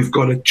 then we've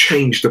got to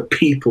change the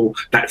people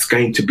that's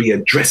going to be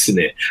addressing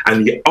it.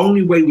 And the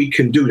only way we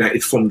can do that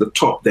is from the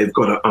top. They've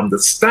got to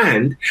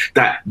understand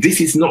that this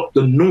is not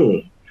the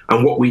norm.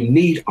 And what we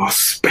need are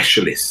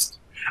specialists.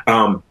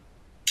 And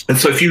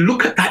so if you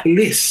look at that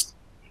list,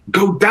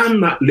 go down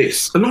that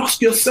list and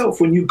ask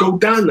yourself, when you go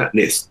down that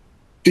list,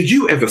 did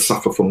you ever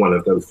suffer from one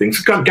of those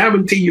things? I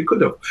guarantee you could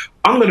have.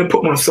 I'm going to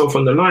put myself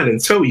on the line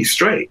and tell you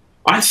straight,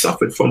 I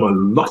suffered from a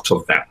lot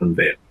of that on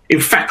there. In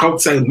fact, I would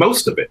say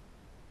most of it.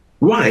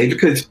 Why?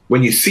 Because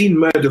when you've seen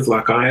murders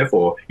like I have,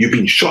 or you've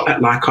been shot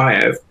at like I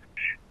have,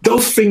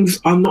 those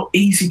things are not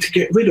easy to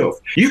get rid of.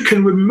 You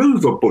can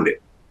remove a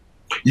bullet.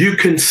 You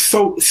can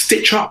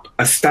stitch up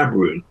a stab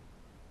wound.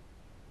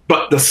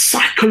 But the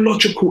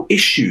psychological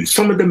issues,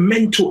 some of the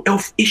mental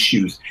health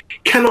issues,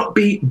 cannot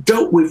be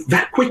dealt with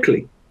that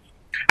quickly.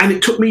 And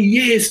it took me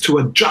years to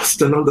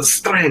adjust and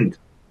understand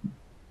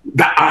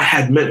that I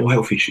had mental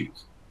health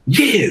issues.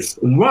 Years.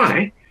 And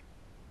why?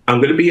 I'm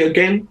going to be,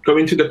 again,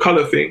 going to the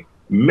colour thing.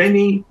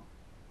 Many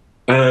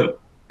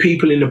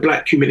people in the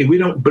black community, we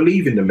don't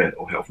believe in the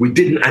mental health. We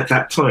didn't at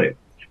that time.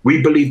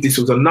 We believed this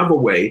was another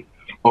way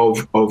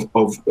of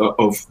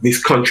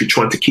this country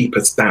trying to keep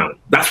us down.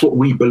 That's what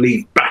we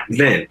believed back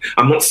then.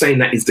 I'm not saying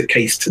that is the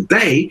case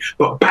today,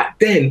 but back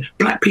then,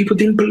 black people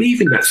didn't believe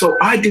in that. So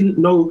I didn't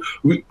know,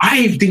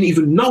 I didn't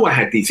even know I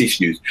had these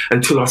issues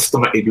until I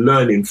started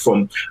learning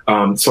from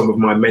some of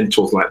my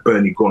mentors like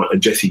Bernie Grant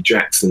and Jesse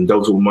Jackson.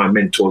 Those were my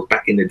mentors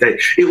back in the day.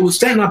 It was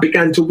then I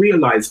began to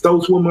realize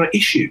those were my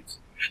issues.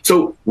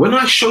 So when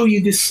I show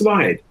you this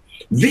slide,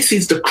 this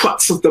is the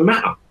crux of the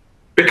matter.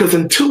 Because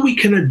until we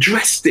can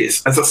address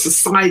this as a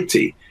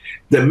society,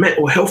 the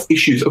mental health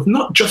issues of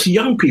not just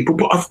young people,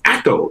 but of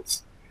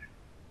adults.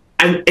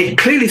 And it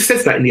clearly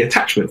says that in the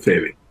attachment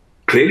theory.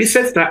 Clearly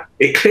says that.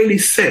 It clearly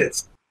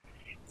says,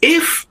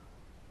 if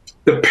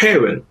the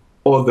parent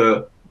or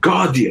the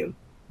guardian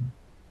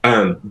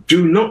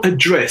do not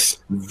address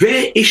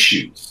their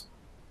issues,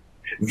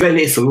 then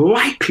it's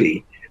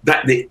likely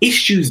that the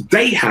issues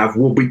they have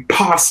will be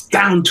passed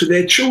down to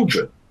their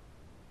children.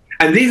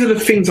 And these are the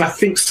things I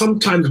think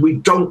sometimes we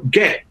don't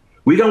get.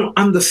 We don't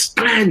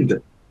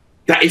understand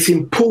that it's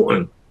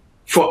important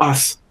for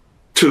us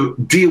to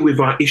deal with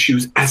our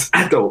issues as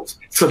adults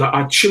so that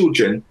our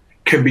children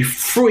can be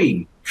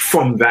free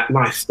from that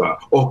lifestyle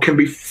or can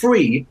be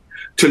free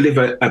to live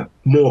a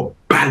more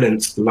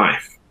balanced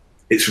life.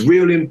 It's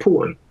really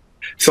important.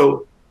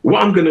 So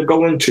what I'm going to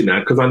go on to now,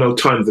 because I know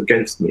time's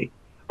against me,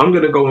 I'm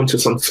going to go into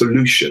some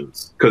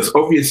solutions, because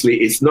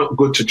obviously it's not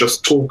good to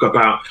just talk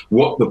about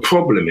what the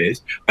problem is.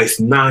 It's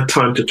now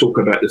time to talk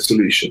about the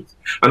solutions.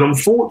 And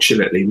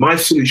unfortunately, my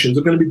solutions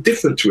are going to be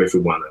different to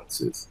everyone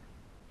else's.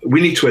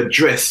 We need to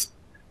address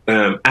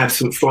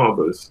absent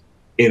fathers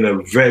in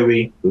a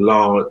very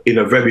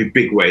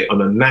big way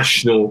on a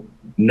national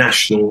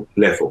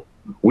level.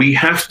 We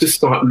have to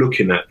start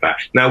looking at that.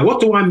 Now, what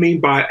do I mean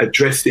by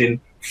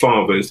addressing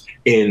fathers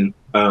in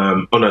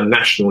on a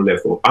national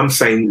level? I'm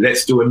saying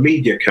let's do a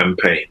media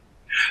campaign.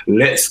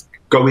 Let's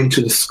go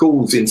into the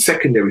schools, in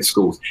secondary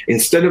schools.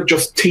 Instead of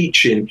just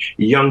teaching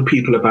young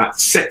people about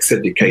sex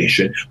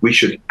education, we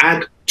should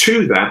add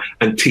to that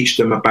and teach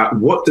them about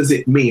what does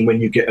it mean when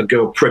you get a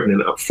girl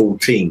pregnant at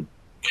 14.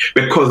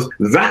 Because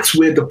that's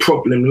where the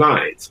problem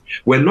lies.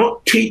 We're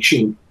not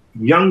teaching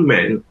young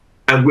men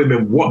and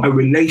women what a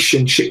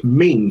relationship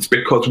means,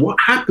 because what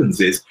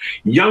happens is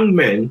young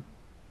men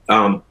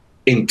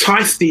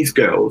entice these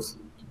girls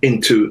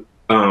into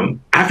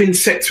having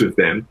sex with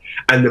them,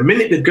 and the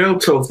minute the girl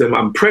tells them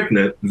I'm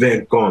pregnant,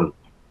 they're gone.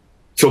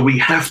 So we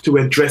have to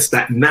address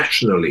that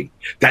nationally,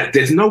 that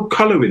there's no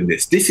color in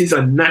this. This is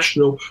a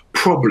national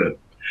problem.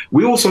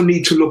 We also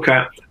need to look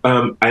at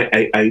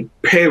a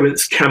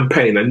parents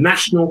campaign, a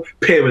national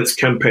parents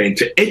campaign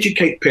to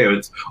educate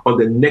parents on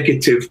the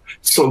negative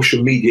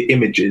social media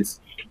images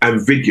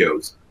and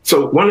videos.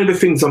 So one of the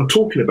things I'm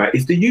talking about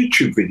is the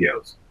YouTube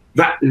videos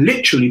that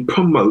literally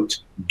promote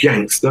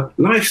gangster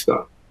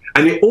lifestyle.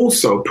 And it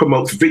also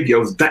promotes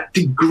videos that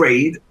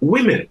degrade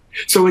women.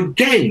 So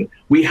again,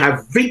 we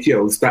have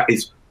videos that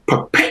is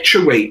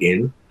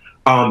perpetuating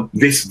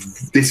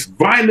this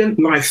violent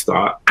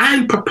lifestyle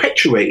and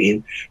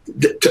perpetuating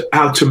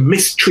how to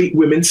mistreat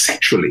women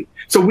sexually.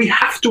 So we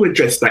have to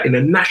address that in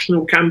a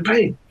national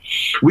campaign.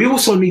 We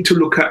also need to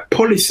look at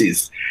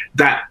policies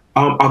that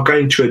are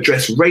going to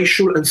address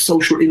racial and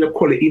social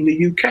inequality in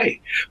the UK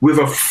with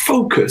a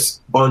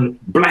focus on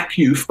black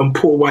youth and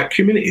poor white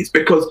communities.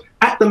 Because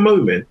at the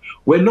moment,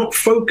 we're not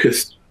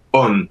focused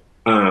on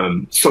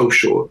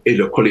social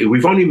inequality.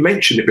 We've only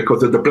mentioned it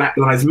because of the Black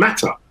Lives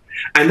Matter.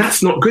 And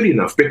that's not good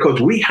enough,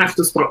 because we have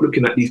to start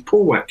looking at these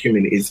poor white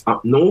communities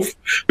up north,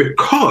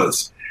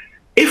 because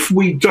if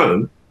we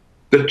don't,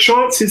 the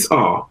chances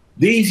are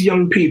these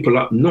young people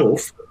up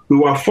north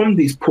who are from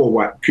these poor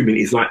white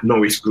communities like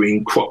Norris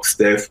Green,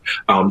 Croxteth,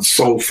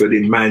 Salford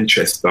in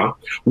Manchester,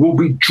 will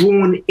be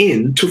drawn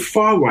into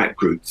far-right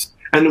groups.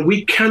 And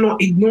we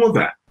cannot ignore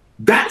that.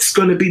 That's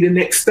going to be the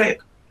next step,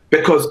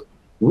 because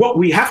what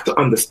we have to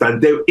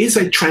understand, there is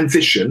a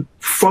transition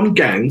from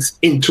gangs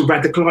into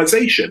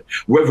radicalization,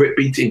 whether it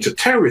be into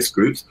terrorist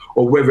groups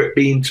or whether it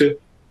be into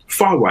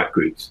far-right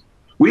groups.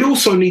 We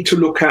also need to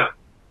look at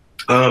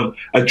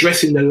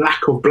addressing the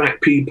lack of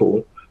black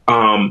people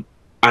and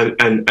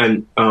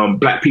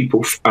black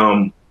people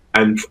and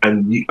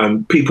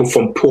people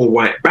from poor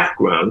white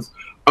backgrounds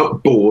at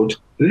board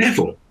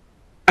level.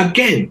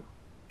 Again,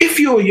 if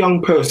you're a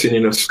young person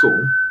in a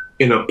school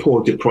in a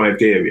poor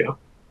deprived area,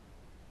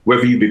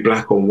 whether you be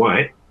black or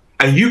white,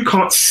 and you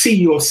can't see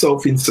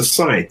yourself in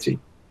society,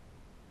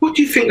 what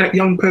do you think that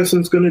young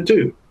person's going to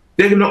do?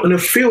 They're not going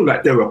to feel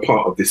like they're a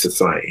part of this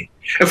society.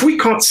 If we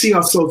can't see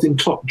ourselves in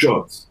top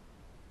jobs,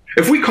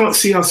 if we can't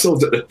see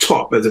ourselves at the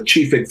top as a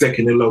chief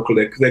executive in the local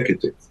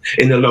executive,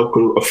 in the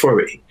local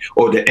authority,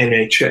 or the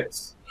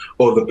NHS,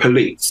 or the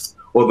police,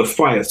 or the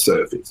fire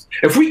service,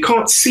 if we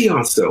can't see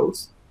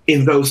ourselves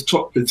in those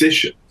top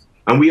positions,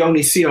 and we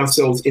only see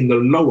ourselves in the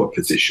lower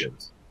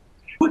positions,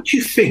 what do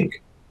you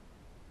think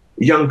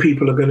young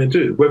people are going to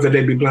do, whether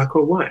they be black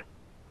or white?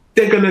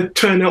 They're going to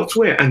turn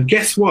elsewhere. And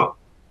guess what?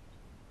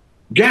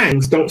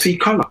 Gangs don't see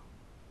color.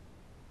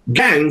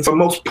 Gangs are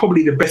most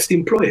probably the best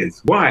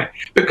employers. Why?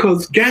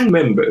 Because gang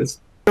members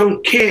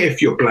don't care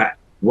if you're black,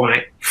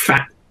 white,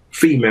 fat,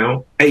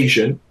 female,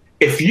 Asian.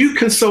 If you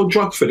can sell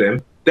drugs for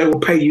them, they will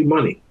pay you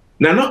money.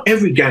 Now, not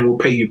every gang will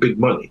pay you big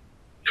money.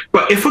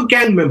 But if a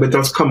gang member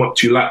does come up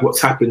to you, like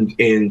what's happened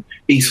in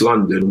East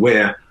London,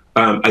 where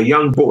a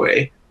young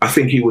boy, I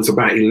think he was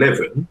about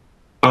 11,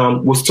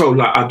 was told,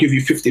 like, I'll give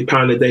you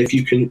 £50 a day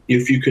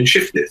if you can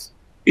shift this.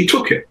 He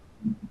took it.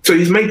 So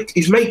he's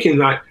making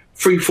like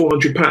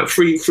 £300,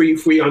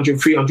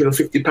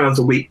 £350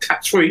 a week,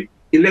 tax free,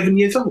 11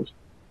 years old,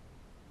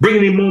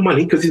 bringing in more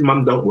money because his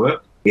mum don't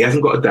work. He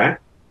hasn't got a dad.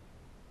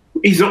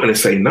 He's not going to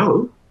say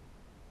no,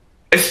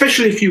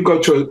 especially if you go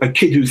to a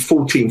kid who's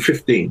 14,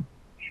 15,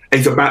 and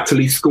he's about to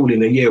leave school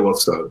in a year or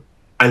so,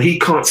 and he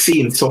can't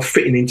see himself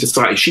fitting into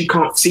society. She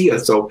can't see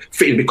herself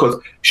fitting because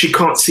she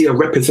can't see a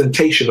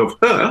representation of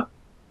her.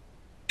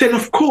 Then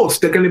of course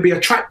they're going to be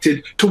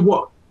attracted to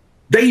what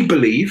they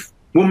believe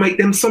will make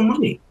them some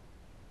money.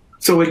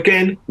 So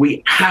again,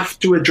 we have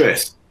to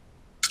address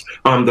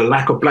the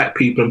lack of black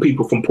people and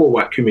people from poor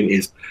white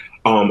communities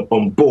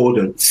on board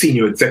and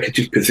senior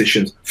executive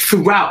positions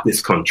throughout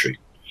this country.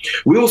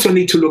 We also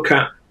need to look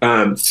at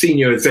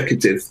senior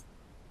executives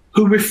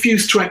who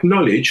refuse to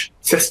acknowledge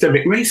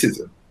systemic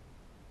racism.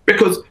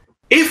 Because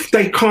if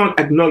they can't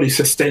acknowledge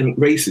systemic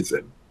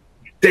racism,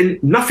 then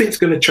nothing's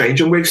going to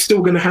change and we're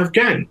still going to have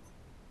gangs.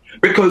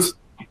 Because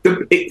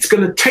it's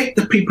going to take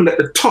the people at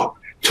the top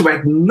to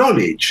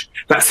acknowledge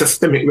that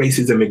systemic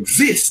racism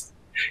exists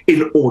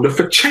in order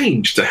for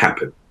change to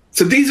happen.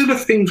 So these are the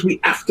things we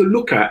have to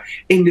look at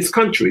in this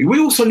country. We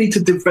also need to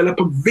develop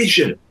a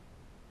vision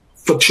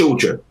for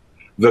children.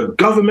 The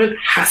government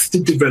has to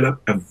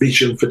develop a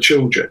vision for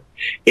children.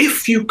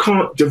 If you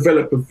can't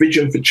develop a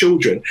vision for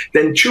children,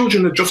 then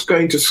children are just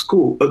going to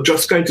school,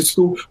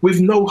 with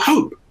no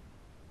hope.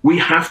 We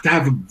have to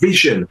have a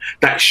vision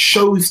that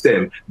shows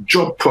them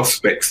job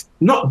prospects,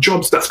 not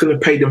jobs that's going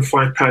to pay them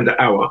 £5 an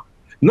hour,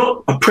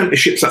 not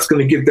apprenticeships that's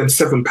going to give them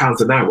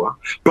 £7 an hour,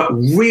 but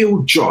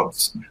real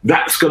jobs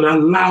that's going to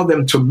allow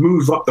them to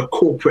move up the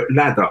corporate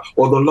ladder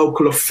or the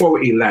local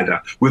authority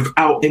ladder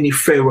without any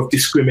fear of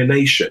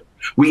discrimination.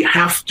 We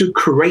have to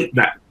create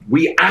that.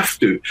 We have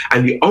to.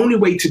 And the only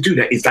way to do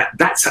that is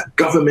that's at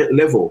government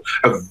level,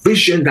 a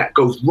vision that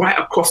goes right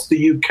across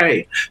the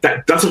UK,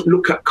 that doesn't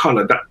look at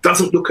colour, that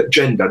doesn't look at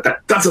gender,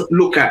 that doesn't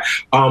look at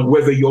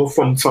whether you're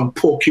from some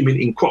poor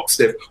community in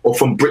Croxteth or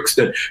from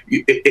Brixton.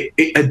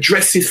 It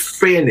addresses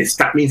fairness.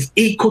 That means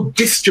equal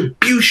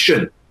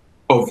distribution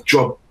of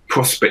job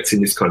prospects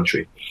in this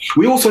country.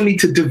 We also need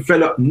to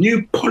develop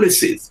new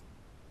policies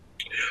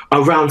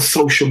around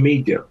social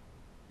media,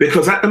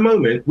 because at the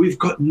moment we've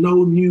got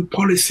no new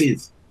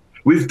policies.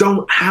 We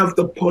don't have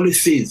the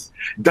policies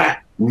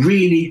that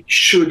really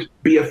should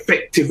be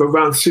effective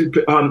around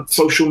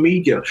social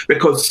media,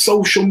 because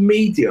social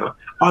media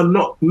are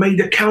not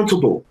made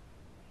accountable.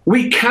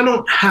 We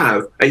cannot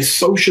have a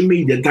social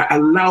media that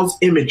allows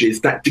images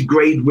that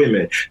degrade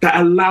women, that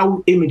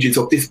allow images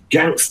of this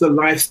gangster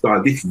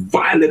lifestyle, this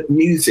violent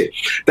music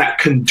that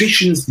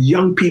conditions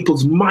young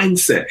people's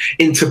mindset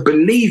into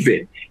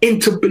believing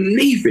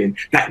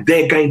that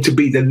they're going to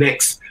be the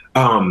next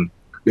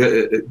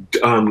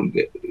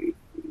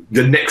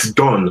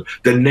Don,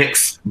 the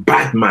next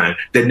bad man,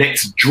 the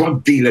next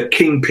drug dealer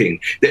kingpin.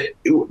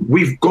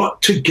 We've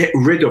got to get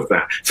rid of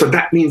that. So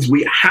that means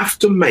we have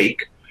to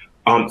make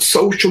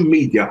social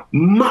media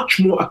much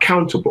more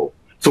accountable.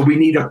 So we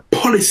need a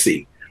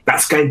policy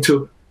that's going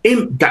to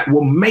that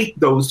will make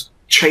those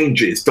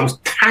changes, those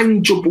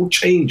tangible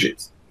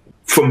changes.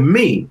 For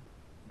me,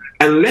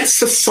 unless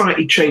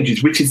society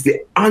changes, which is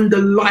the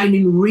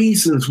underlying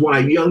reasons why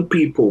young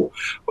people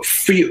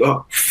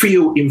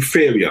feel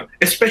inferior,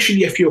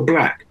 especially if you're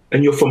black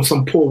and you're from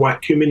some poor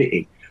white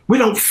community. We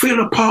don't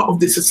feel a part of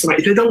this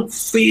society. They don't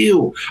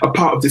feel a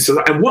part of this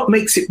society. And what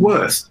makes it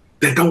worse,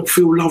 they don't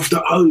feel loved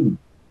at home.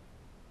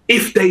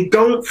 If they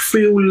don't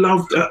feel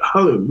loved at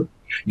home,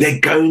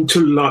 they're going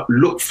to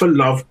look for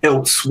love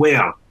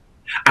elsewhere.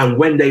 And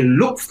when they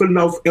look for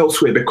love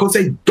elsewhere, because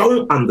they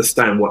don't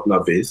understand what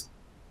love is,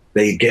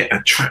 they get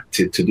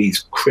attracted to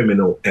these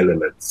criminal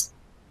elements.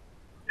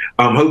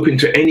 I'm hoping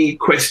to any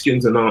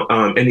questions and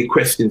any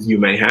questions you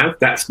may have.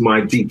 That's my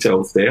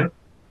details there.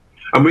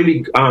 I'm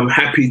really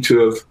happy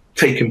to have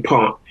taken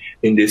part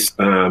in this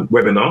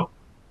webinar,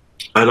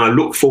 and I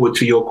look forward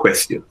to your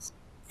questions.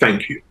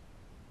 Thank you.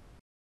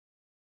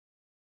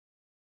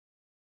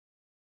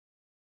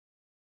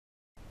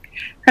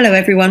 Hello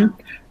everyone,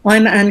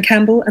 I'm Anne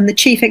Campbell and the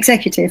Chief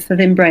Executive of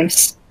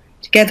Embrace.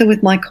 Together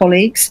with my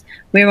colleagues,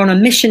 we're on a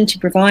mission to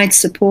provide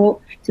support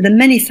to the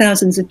many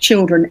thousands of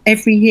children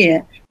every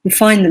year who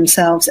find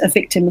themselves a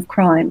victim of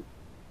crime.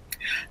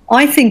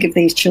 I think of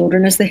these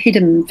children as the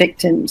hidden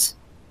victims.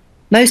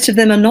 Most of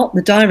them are not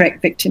the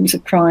direct victims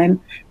of crime,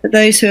 but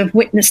those who have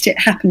witnessed it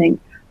happening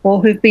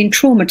or who've been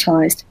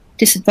traumatized,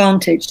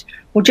 disadvantaged,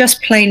 or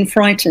just plain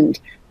frightened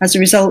as a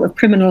result of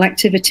criminal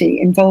activity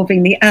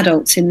involving the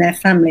adults in their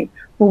family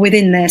or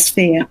within their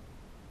sphere.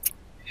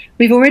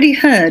 We've already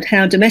heard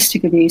how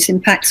domestic abuse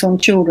impacts on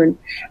children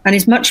and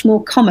is much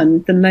more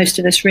common than most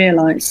of us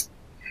realise,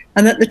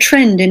 and that the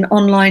trend in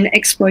online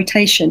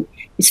exploitation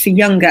is for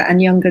younger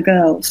and younger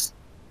girls.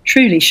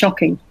 Truly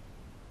shocking.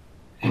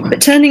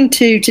 But turning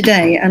to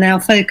today, and our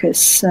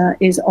focus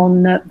is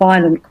on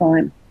violent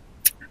crime.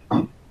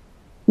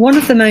 One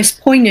of the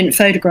most poignant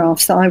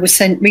photographs that I was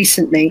sent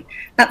recently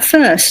at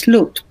first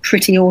looked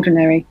pretty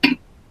ordinary.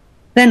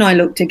 Then I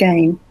looked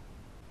again.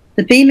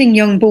 The beaming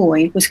young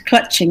boy was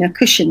clutching a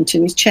cushion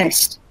to his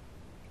chest,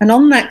 and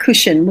on that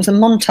cushion was a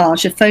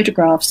montage of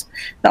photographs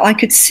that I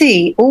could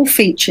see all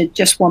featured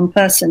just one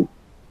person.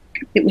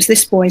 It was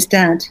this boy's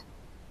dad.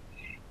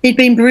 He'd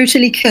been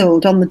brutally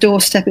killed on the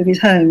doorstep of his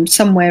home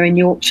somewhere in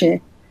Yorkshire.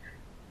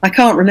 I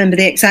can't remember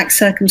the exact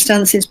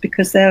circumstances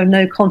because they're of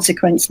no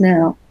consequence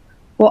now.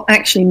 What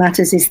actually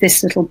matters is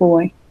this little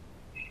boy.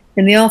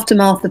 In the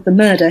aftermath of the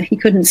murder, he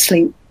couldn't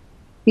sleep.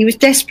 He was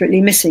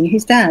desperately missing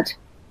his dad.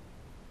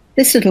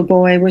 This little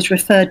boy was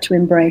referred to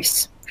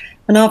Embrace,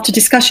 and after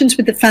discussions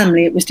with the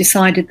family, it was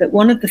decided that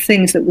one of the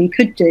things that we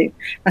could do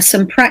as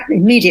some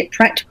immediate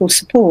practical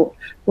support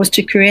was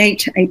to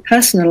create a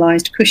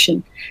personalised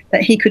cushion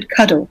that he could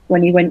cuddle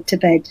when he went to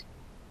bed.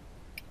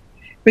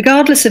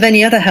 Regardless of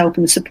any other help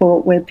and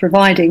support we're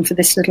providing for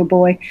this little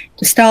boy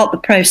to start the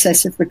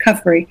process of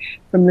recovery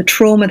from the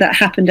trauma that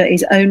happened at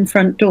his own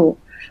front door,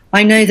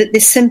 I know that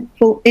this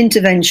simple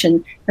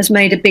intervention has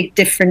made a big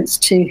difference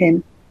to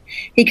him.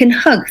 He can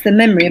hug the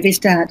memory of his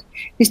dad.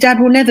 His dad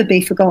will never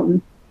be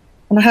forgotten.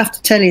 And I have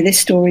to tell you, this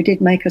story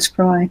did make us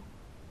cry.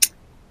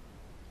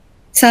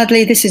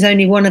 Sadly, this is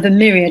only one of a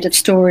myriad of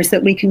stories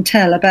that we can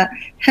tell about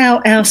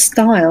how our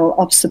style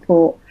of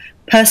support,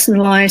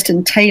 personalised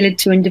and tailored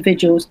to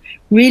individuals,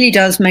 really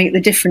does make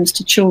the difference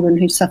to children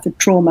who suffered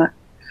trauma,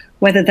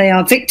 whether they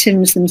are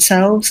victims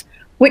themselves,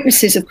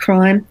 witnesses of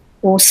crime,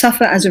 or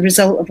suffer as a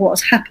result of what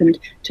has happened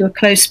to a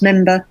close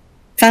member,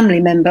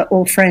 family member,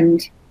 or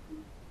friend.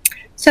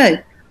 So,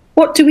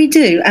 what do we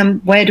do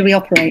and where do we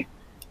operate?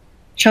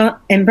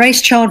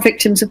 Embrace Child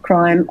Victims of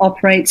Crime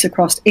operates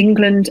across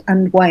England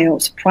and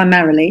Wales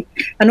primarily,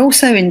 and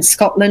also in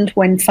Scotland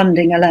when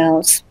funding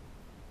allows.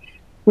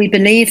 We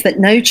believe that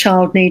no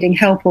child needing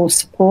help or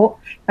support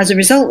as a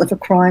result of a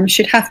crime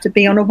should have to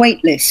be on a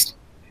wait list,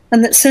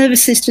 and that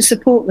services to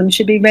support them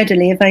should be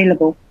readily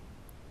available.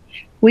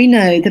 We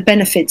know the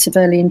benefits of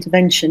early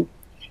intervention.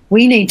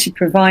 We need to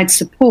provide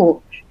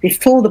support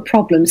before the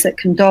problems that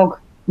can dog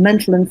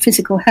mental and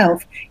physical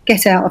health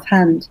get out of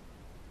hand.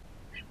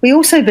 We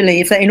also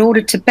believe that in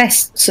order to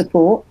best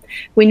support,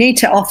 we need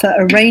to offer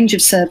a range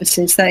of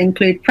services that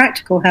include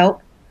practical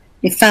help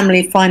if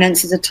family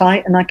finances are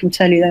tight, and I can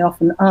tell you they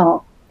often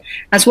are,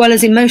 as well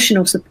as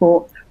emotional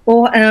support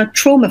or our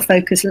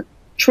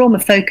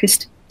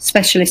trauma-focused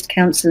specialist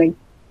counselling.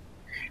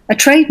 A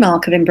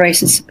trademark of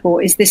Embrace's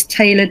support is this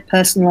tailored,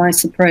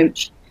 personalised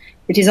approach.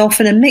 It is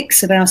often a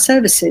mix of our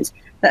services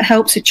that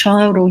helps a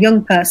child or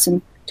young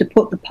person to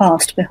put the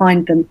past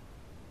behind them.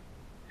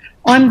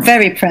 I'm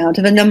very proud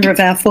of a number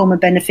of our former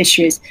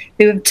beneficiaries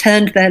who have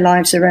turned their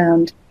lives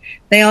around.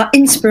 They are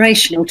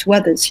inspirational to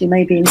others who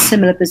may be in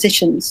similar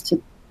positions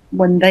to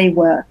when they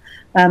were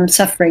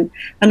suffering,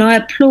 and I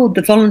applaud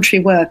the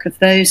voluntary work of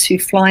those who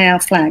fly our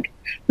flag,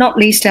 not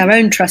least our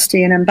own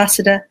trustee and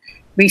ambassador,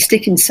 Rhys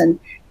Dickinson,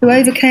 who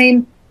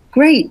overcame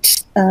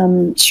great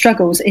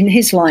struggles in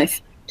his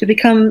life to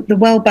become the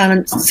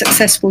well-balanced,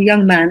 successful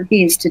young man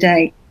he is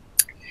today.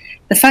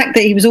 The fact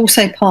that he was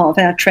also part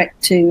of our trek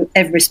to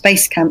Everest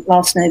Base Camp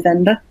last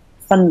November,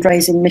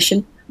 fundraising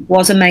mission,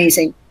 was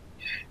amazing.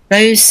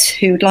 Those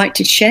who would like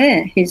to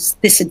share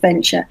this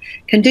adventure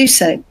can do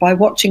so by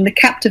watching the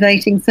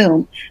captivating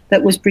film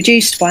that was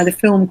produced by the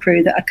film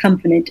crew that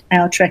accompanied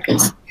our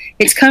trekkers.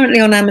 It's currently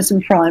on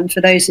Amazon Prime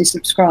for those who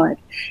subscribe,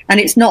 and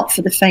it's not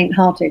for the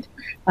faint-hearted.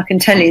 I can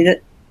tell you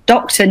that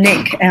Dr.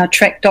 Nick, our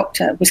Trek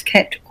doctor, was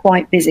kept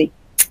quite busy.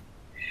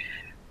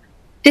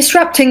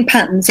 Disrupting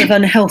patterns of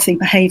unhealthy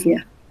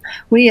behaviour.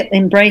 We at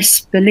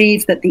Embrace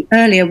believe that the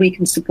earlier we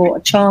can support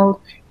a child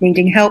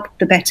needing help,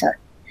 the better.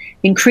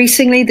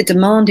 Increasingly, the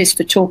demand is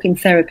for talking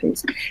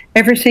therapies,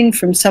 everything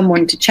from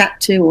someone to chat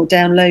to or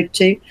download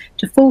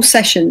to full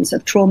sessions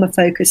of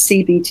trauma-focused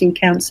CBT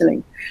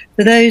counselling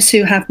for those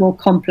who have more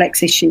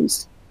complex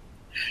issues.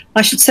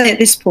 I should say at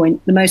this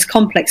point, the most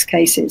complex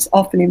cases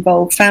often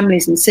involve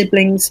families and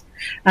siblings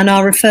and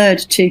are referred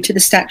to the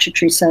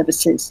statutory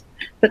services.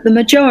 But the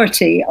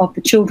majority of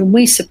the children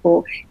we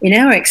support, in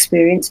our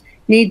experience,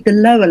 need the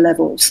lower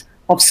levels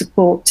of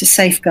support to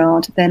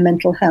safeguard their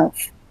mental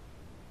health.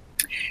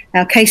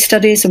 Our case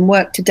studies and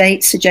work to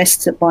date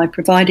suggests that by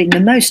providing the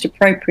most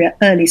appropriate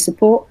early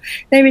support,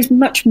 there is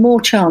much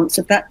more chance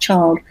of that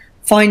child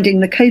finding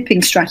the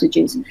coping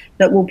strategies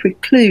that will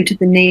preclude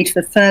the need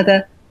for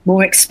further,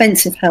 more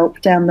expensive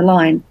help down the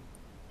line.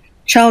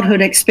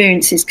 Childhood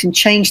experiences can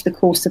change the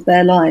course of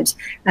their lives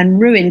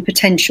and ruin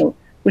potential,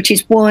 which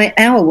is why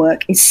our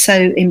work is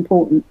so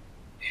important.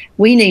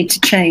 We need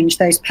to change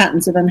those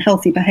patterns of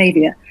unhealthy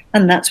behaviour,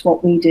 and that's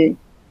what we do.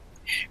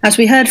 As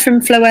we heard from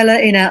Floella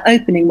in our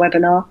opening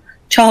webinar,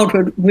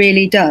 childhood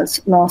really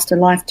does last a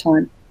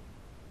lifetime.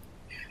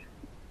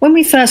 When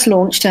we first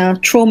launched our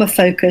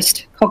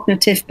trauma-focused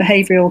cognitive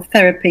behavioural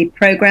therapy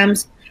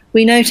programs,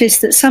 we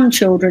noticed that some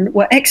children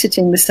were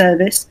exiting the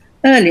service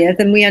earlier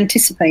than we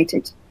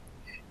anticipated.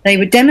 They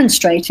were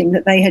demonstrating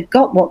that they had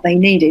got what they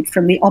needed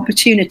from the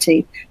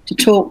opportunity to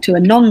talk to a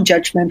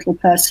non-judgmental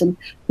person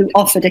who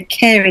offered a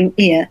caring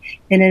ear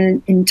in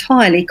an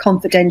entirely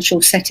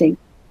confidential setting.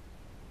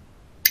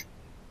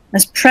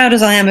 As proud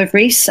as I am of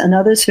Reese and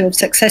others who have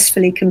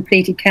successfully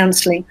completed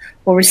counselling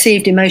or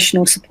received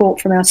emotional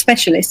support from our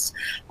specialists,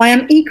 I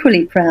am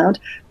equally proud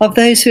of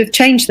those who have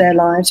changed their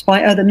lives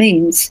by other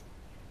means.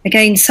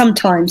 Again,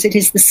 sometimes it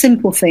is the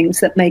simple things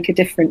that make a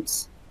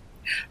difference.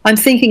 I'm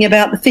thinking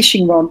about the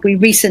fishing rod we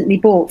recently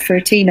bought for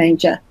a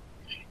teenager,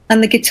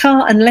 and the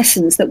guitar and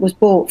lessons that was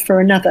bought for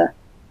another.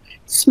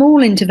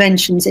 Small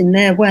interventions in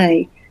their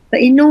way,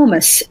 but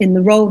enormous in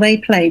the role they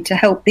played to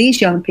help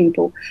these young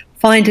people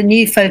find a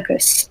new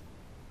focus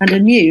and a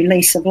new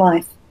lease of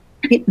life.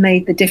 It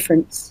made the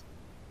difference.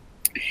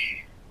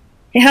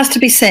 It has to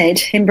be said,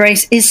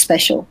 Embrace is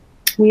special.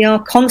 We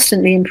are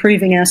constantly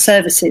improving our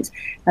services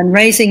and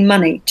raising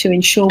money to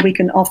ensure we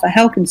can offer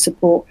help and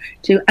support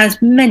to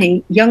as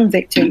many young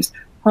victims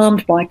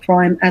harmed by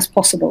crime as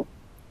possible.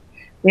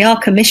 We are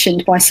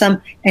commissioned by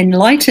some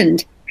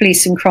enlightened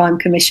police and crime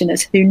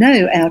commissioners who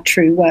know our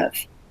true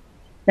worth.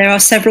 There are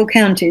several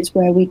counties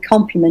where we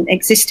complement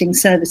existing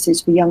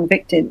services for young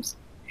victims.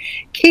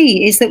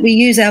 Key is that we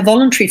use our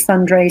voluntary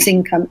fundraise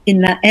income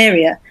in that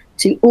area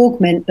to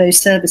augment those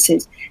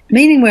services,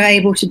 meaning we're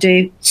able to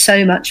do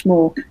so much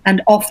more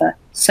and offer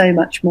so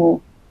much more.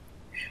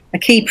 A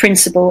key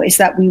principle is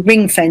that we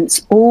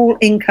ring-fence all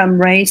income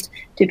raised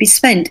to be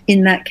spent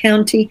in that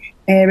county,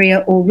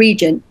 area or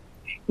region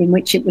in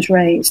which it was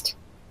raised.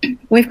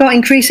 We've got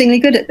increasingly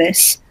good at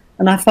this,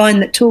 and I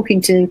find that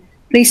talking to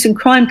police and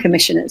crime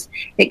commissioners,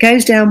 it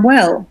goes down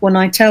well when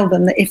I tell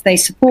them that if they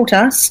support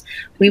us,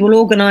 we will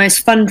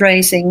organise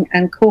fundraising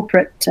and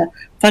corporate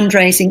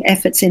fundraising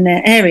efforts in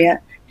their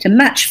area to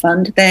match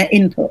fund their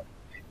input.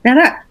 Now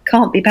that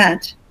can't be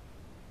bad.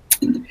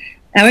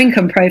 Our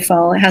income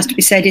profile, it has to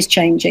be said, is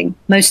changing.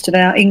 Most of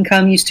our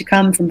income used to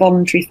come from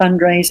voluntary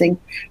fundraising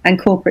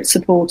and corporate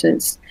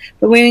supporters,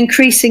 but we're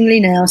increasingly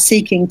now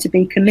seeking to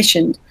be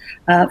commissioned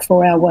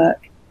for our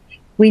work.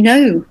 We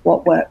know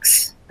what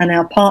works, and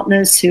our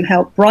partners who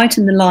help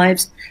brighten the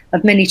lives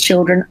of many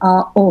children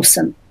are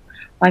awesome.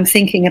 I'm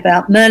thinking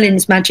about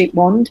Merlin's Magic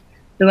Wand,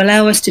 who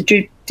allow us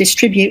to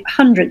distribute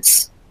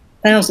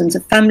thousands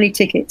of family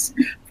tickets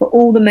for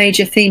all the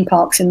major theme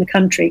parks in the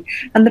country,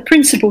 and the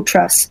Principal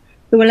Trust,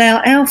 who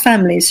allow our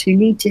families who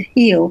need to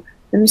heal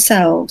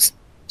themselves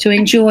to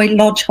enjoy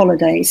lodge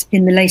holidays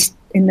in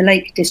the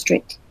Lake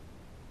District.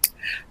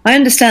 I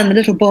understand the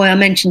little boy I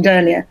mentioned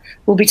earlier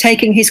will be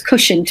taking his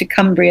cushion to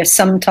Cumbria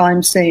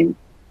sometime soon.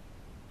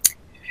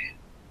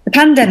 The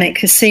pandemic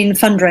has seen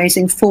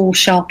fundraising fall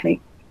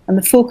sharply, and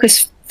the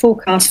forecast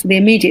for the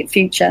immediate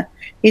future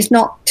is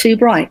not too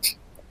bright.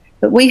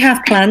 But we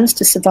have plans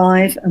to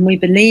survive, and we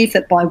believe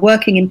that by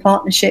working in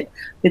partnership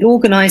with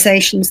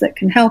organisations that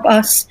can help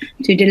us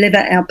to deliver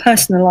our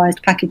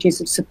personalised packages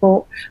of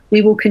support,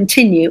 we will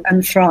continue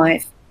and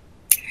thrive.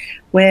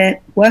 We're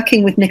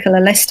working with Nicola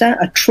Lester,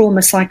 a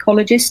trauma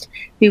psychologist,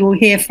 who we'll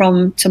hear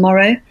from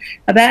tomorrow,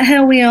 about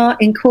how we are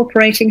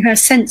incorporating her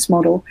SENSE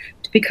model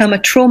to become a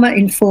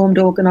trauma-informed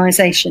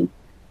organisation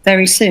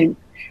very soon,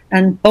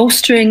 and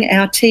bolstering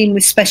our team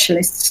with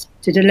specialists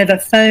to deliver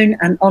phone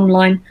and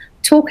online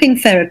talking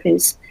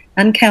therapies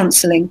and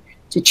counselling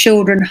to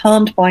children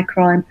harmed by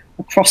crime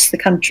across the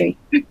country.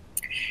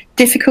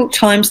 Difficult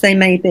times they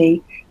may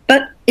be,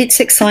 but it's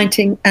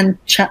exciting and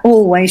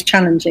always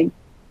challenging.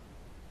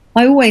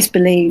 I always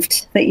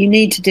believed that you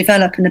need to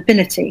develop an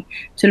ability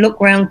to look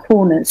round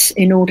corners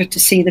in order to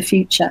see the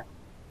future.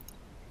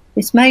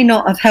 This may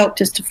not have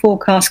helped us to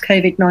forecast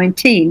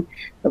COVID-19,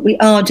 but we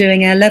are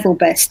doing our level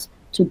best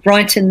to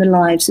brighten the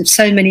lives of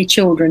so many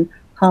children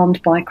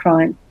harmed by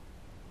crime.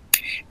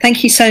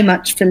 Thank you so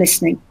much for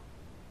listening.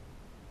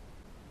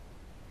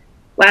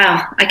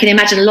 Wow, I can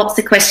imagine lots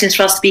of questions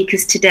for our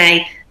speakers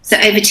today. So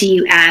over to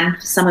you, Anne,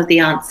 for some of the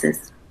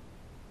answers.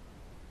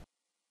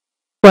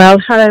 Well,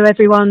 hello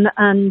everyone,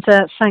 and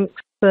thanks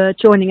for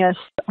joining us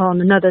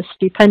on another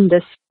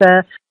stupendous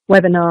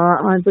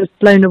webinar. I was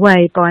blown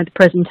away by the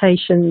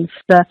presentations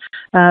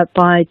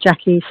by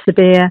Jackie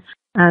Sabir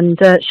and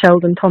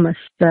Sheldon Thomas.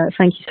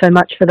 Thank you so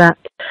much for that.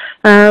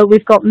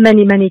 We've got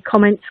many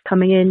comments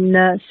coming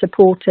in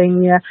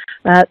supporting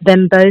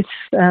them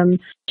both.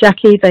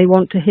 Jackie, they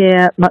want to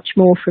hear much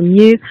more from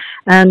you,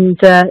 and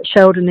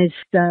Sheldon is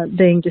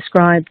being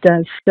described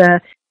as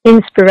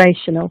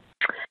inspirational.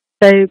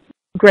 So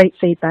great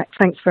feedback.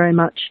 Thanks very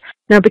much.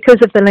 Now, because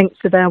of the length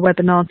of our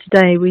webinar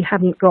today, we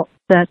haven't got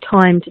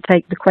time to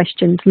take the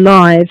questions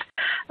live,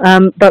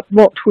 but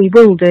what we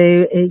will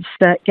do is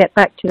get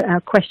back to our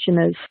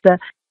questioners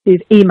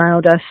who've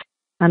emailed us,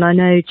 and I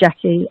know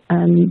Jackie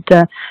and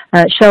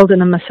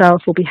Sheldon and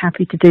myself will be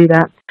happy to do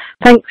that.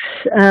 Thanks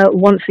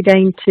once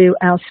again to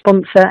our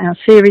sponsor, our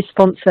series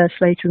sponsor,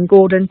 Slater and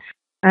Gordon,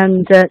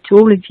 and to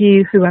all of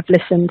you who have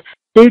listened.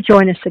 Do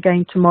join us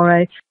again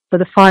tomorrow for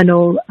the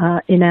final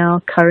in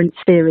our current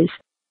series.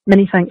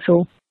 Many thanks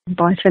all.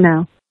 Bye for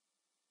now.